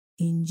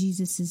 In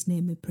Jesus'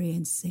 name we pray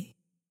and say,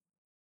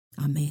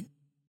 Amen.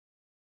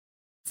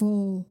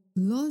 For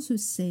those who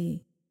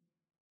say,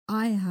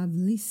 I have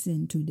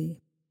listened today,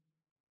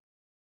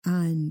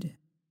 and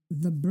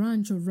the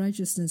branch of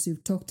righteousness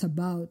you've talked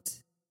about,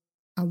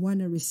 I want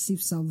to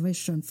receive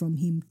salvation from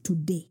him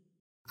today.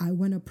 I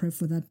want to pray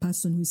for that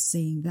person who's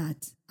saying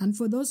that. And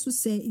for those who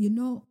say,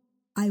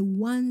 I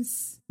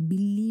once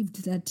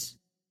believed that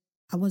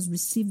I was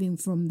receiving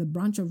from the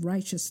branch of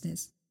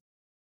righteousness,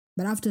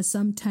 but after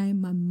some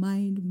time, my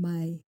mind,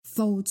 my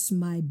thoughts,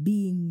 my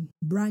being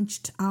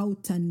branched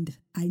out, and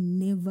I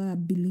never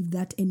believed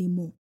that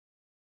anymore.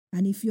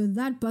 And if you're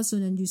that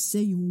person and you say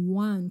you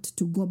want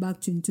to go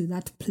back into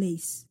that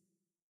place,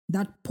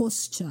 that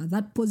posture,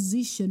 that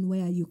position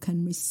where you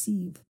can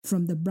receive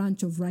from the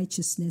branch of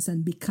righteousness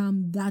and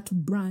become that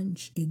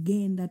branch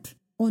again that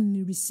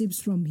only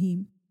receives from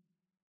him,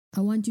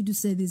 I want you to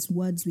say these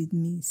words with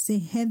me. Say,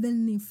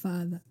 Heavenly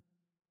Father,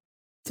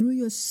 through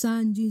your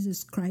Son,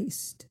 Jesus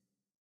Christ,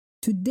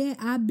 today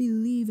I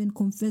believe and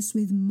confess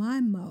with my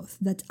mouth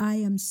that I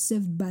am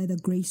saved by the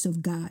grace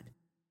of God.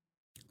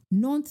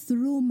 Not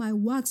through my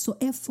works or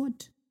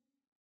effort.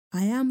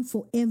 I am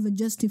forever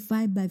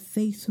justified by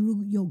faith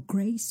through your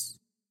grace.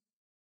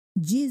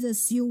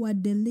 Jesus, you were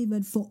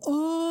delivered for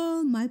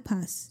all my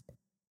past,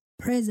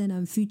 present,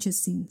 and future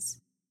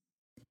sins,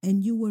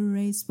 and you were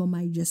raised for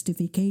my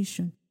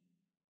justification.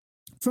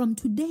 From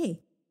today,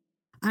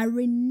 I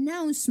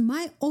renounce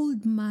my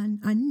old man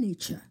and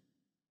nature,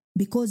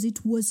 because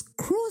it was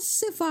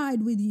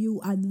crucified with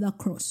you at the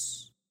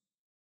cross,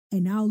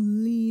 and I'll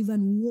live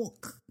and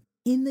walk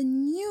in the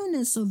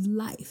newness of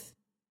life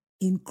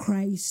in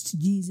Christ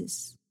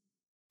Jesus.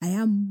 I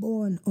am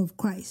born of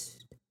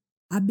Christ.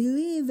 I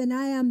believe and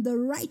I am the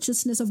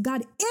righteousness of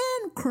God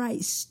in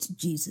Christ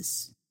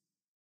Jesus.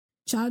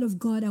 Child of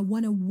God, I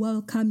want to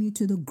welcome you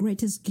to the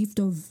greatest gift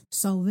of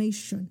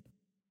salvation.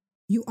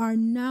 You are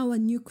now a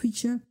new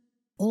creature.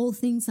 All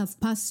things have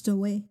passed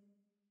away.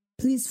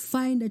 Please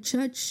find a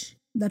church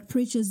that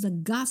preaches the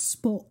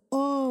gospel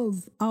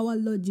of our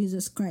Lord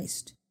Jesus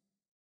Christ,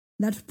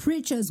 that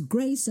preaches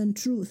grace and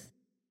truth,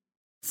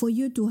 for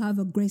you to have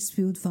a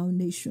grace-filled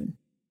foundation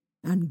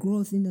and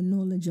growth in the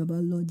knowledge of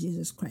our Lord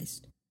Jesus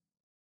Christ.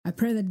 I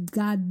pray that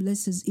God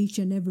blesses each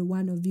and every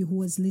one of you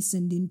who has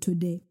listened in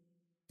today.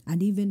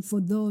 And even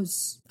for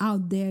those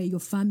out there,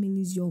 your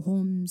families, your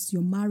homes,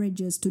 your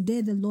marriages.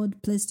 Today the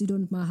Lord placed it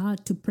on my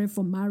heart to pray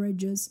for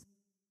marriages,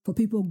 for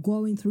people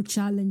going through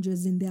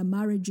challenges in their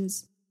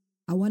marriages.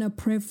 I want to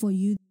pray for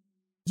you.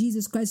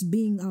 Jesus Christ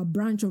being our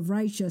branch of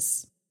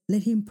righteousness,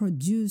 let him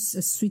produce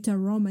a sweet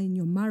aroma in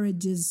your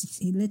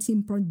marriages. Let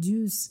him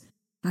produce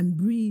and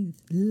breathe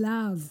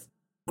love,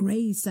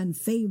 grace, and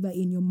favor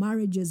in your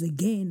marriages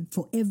again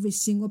for every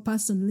single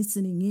person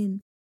listening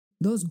in,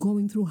 those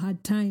going through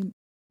hard time.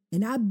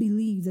 And I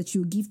believe that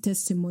you give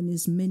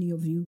testimonies, many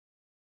of you.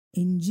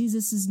 In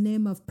Jesus'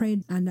 name I've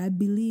prayed, and I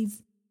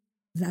believe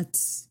that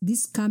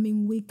this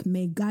coming week,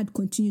 may God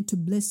continue to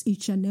bless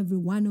each and every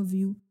one of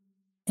you.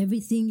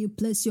 Everything you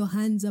place your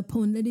hands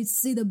upon, let it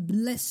see the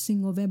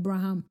blessing of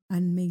Abraham.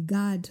 And may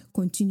God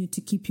continue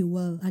to keep you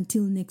well.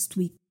 Until next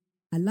week,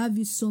 I love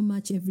you so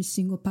much, every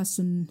single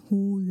person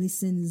who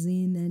listens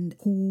in and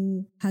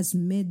who has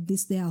made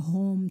this their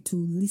home to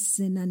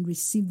listen and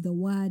receive the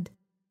word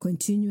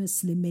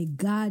continuously. May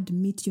God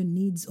meet your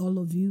needs, all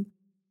of you.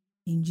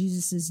 In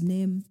Jesus'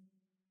 name,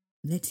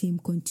 let him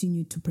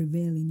continue to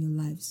prevail in your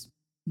lives.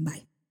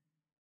 Bye.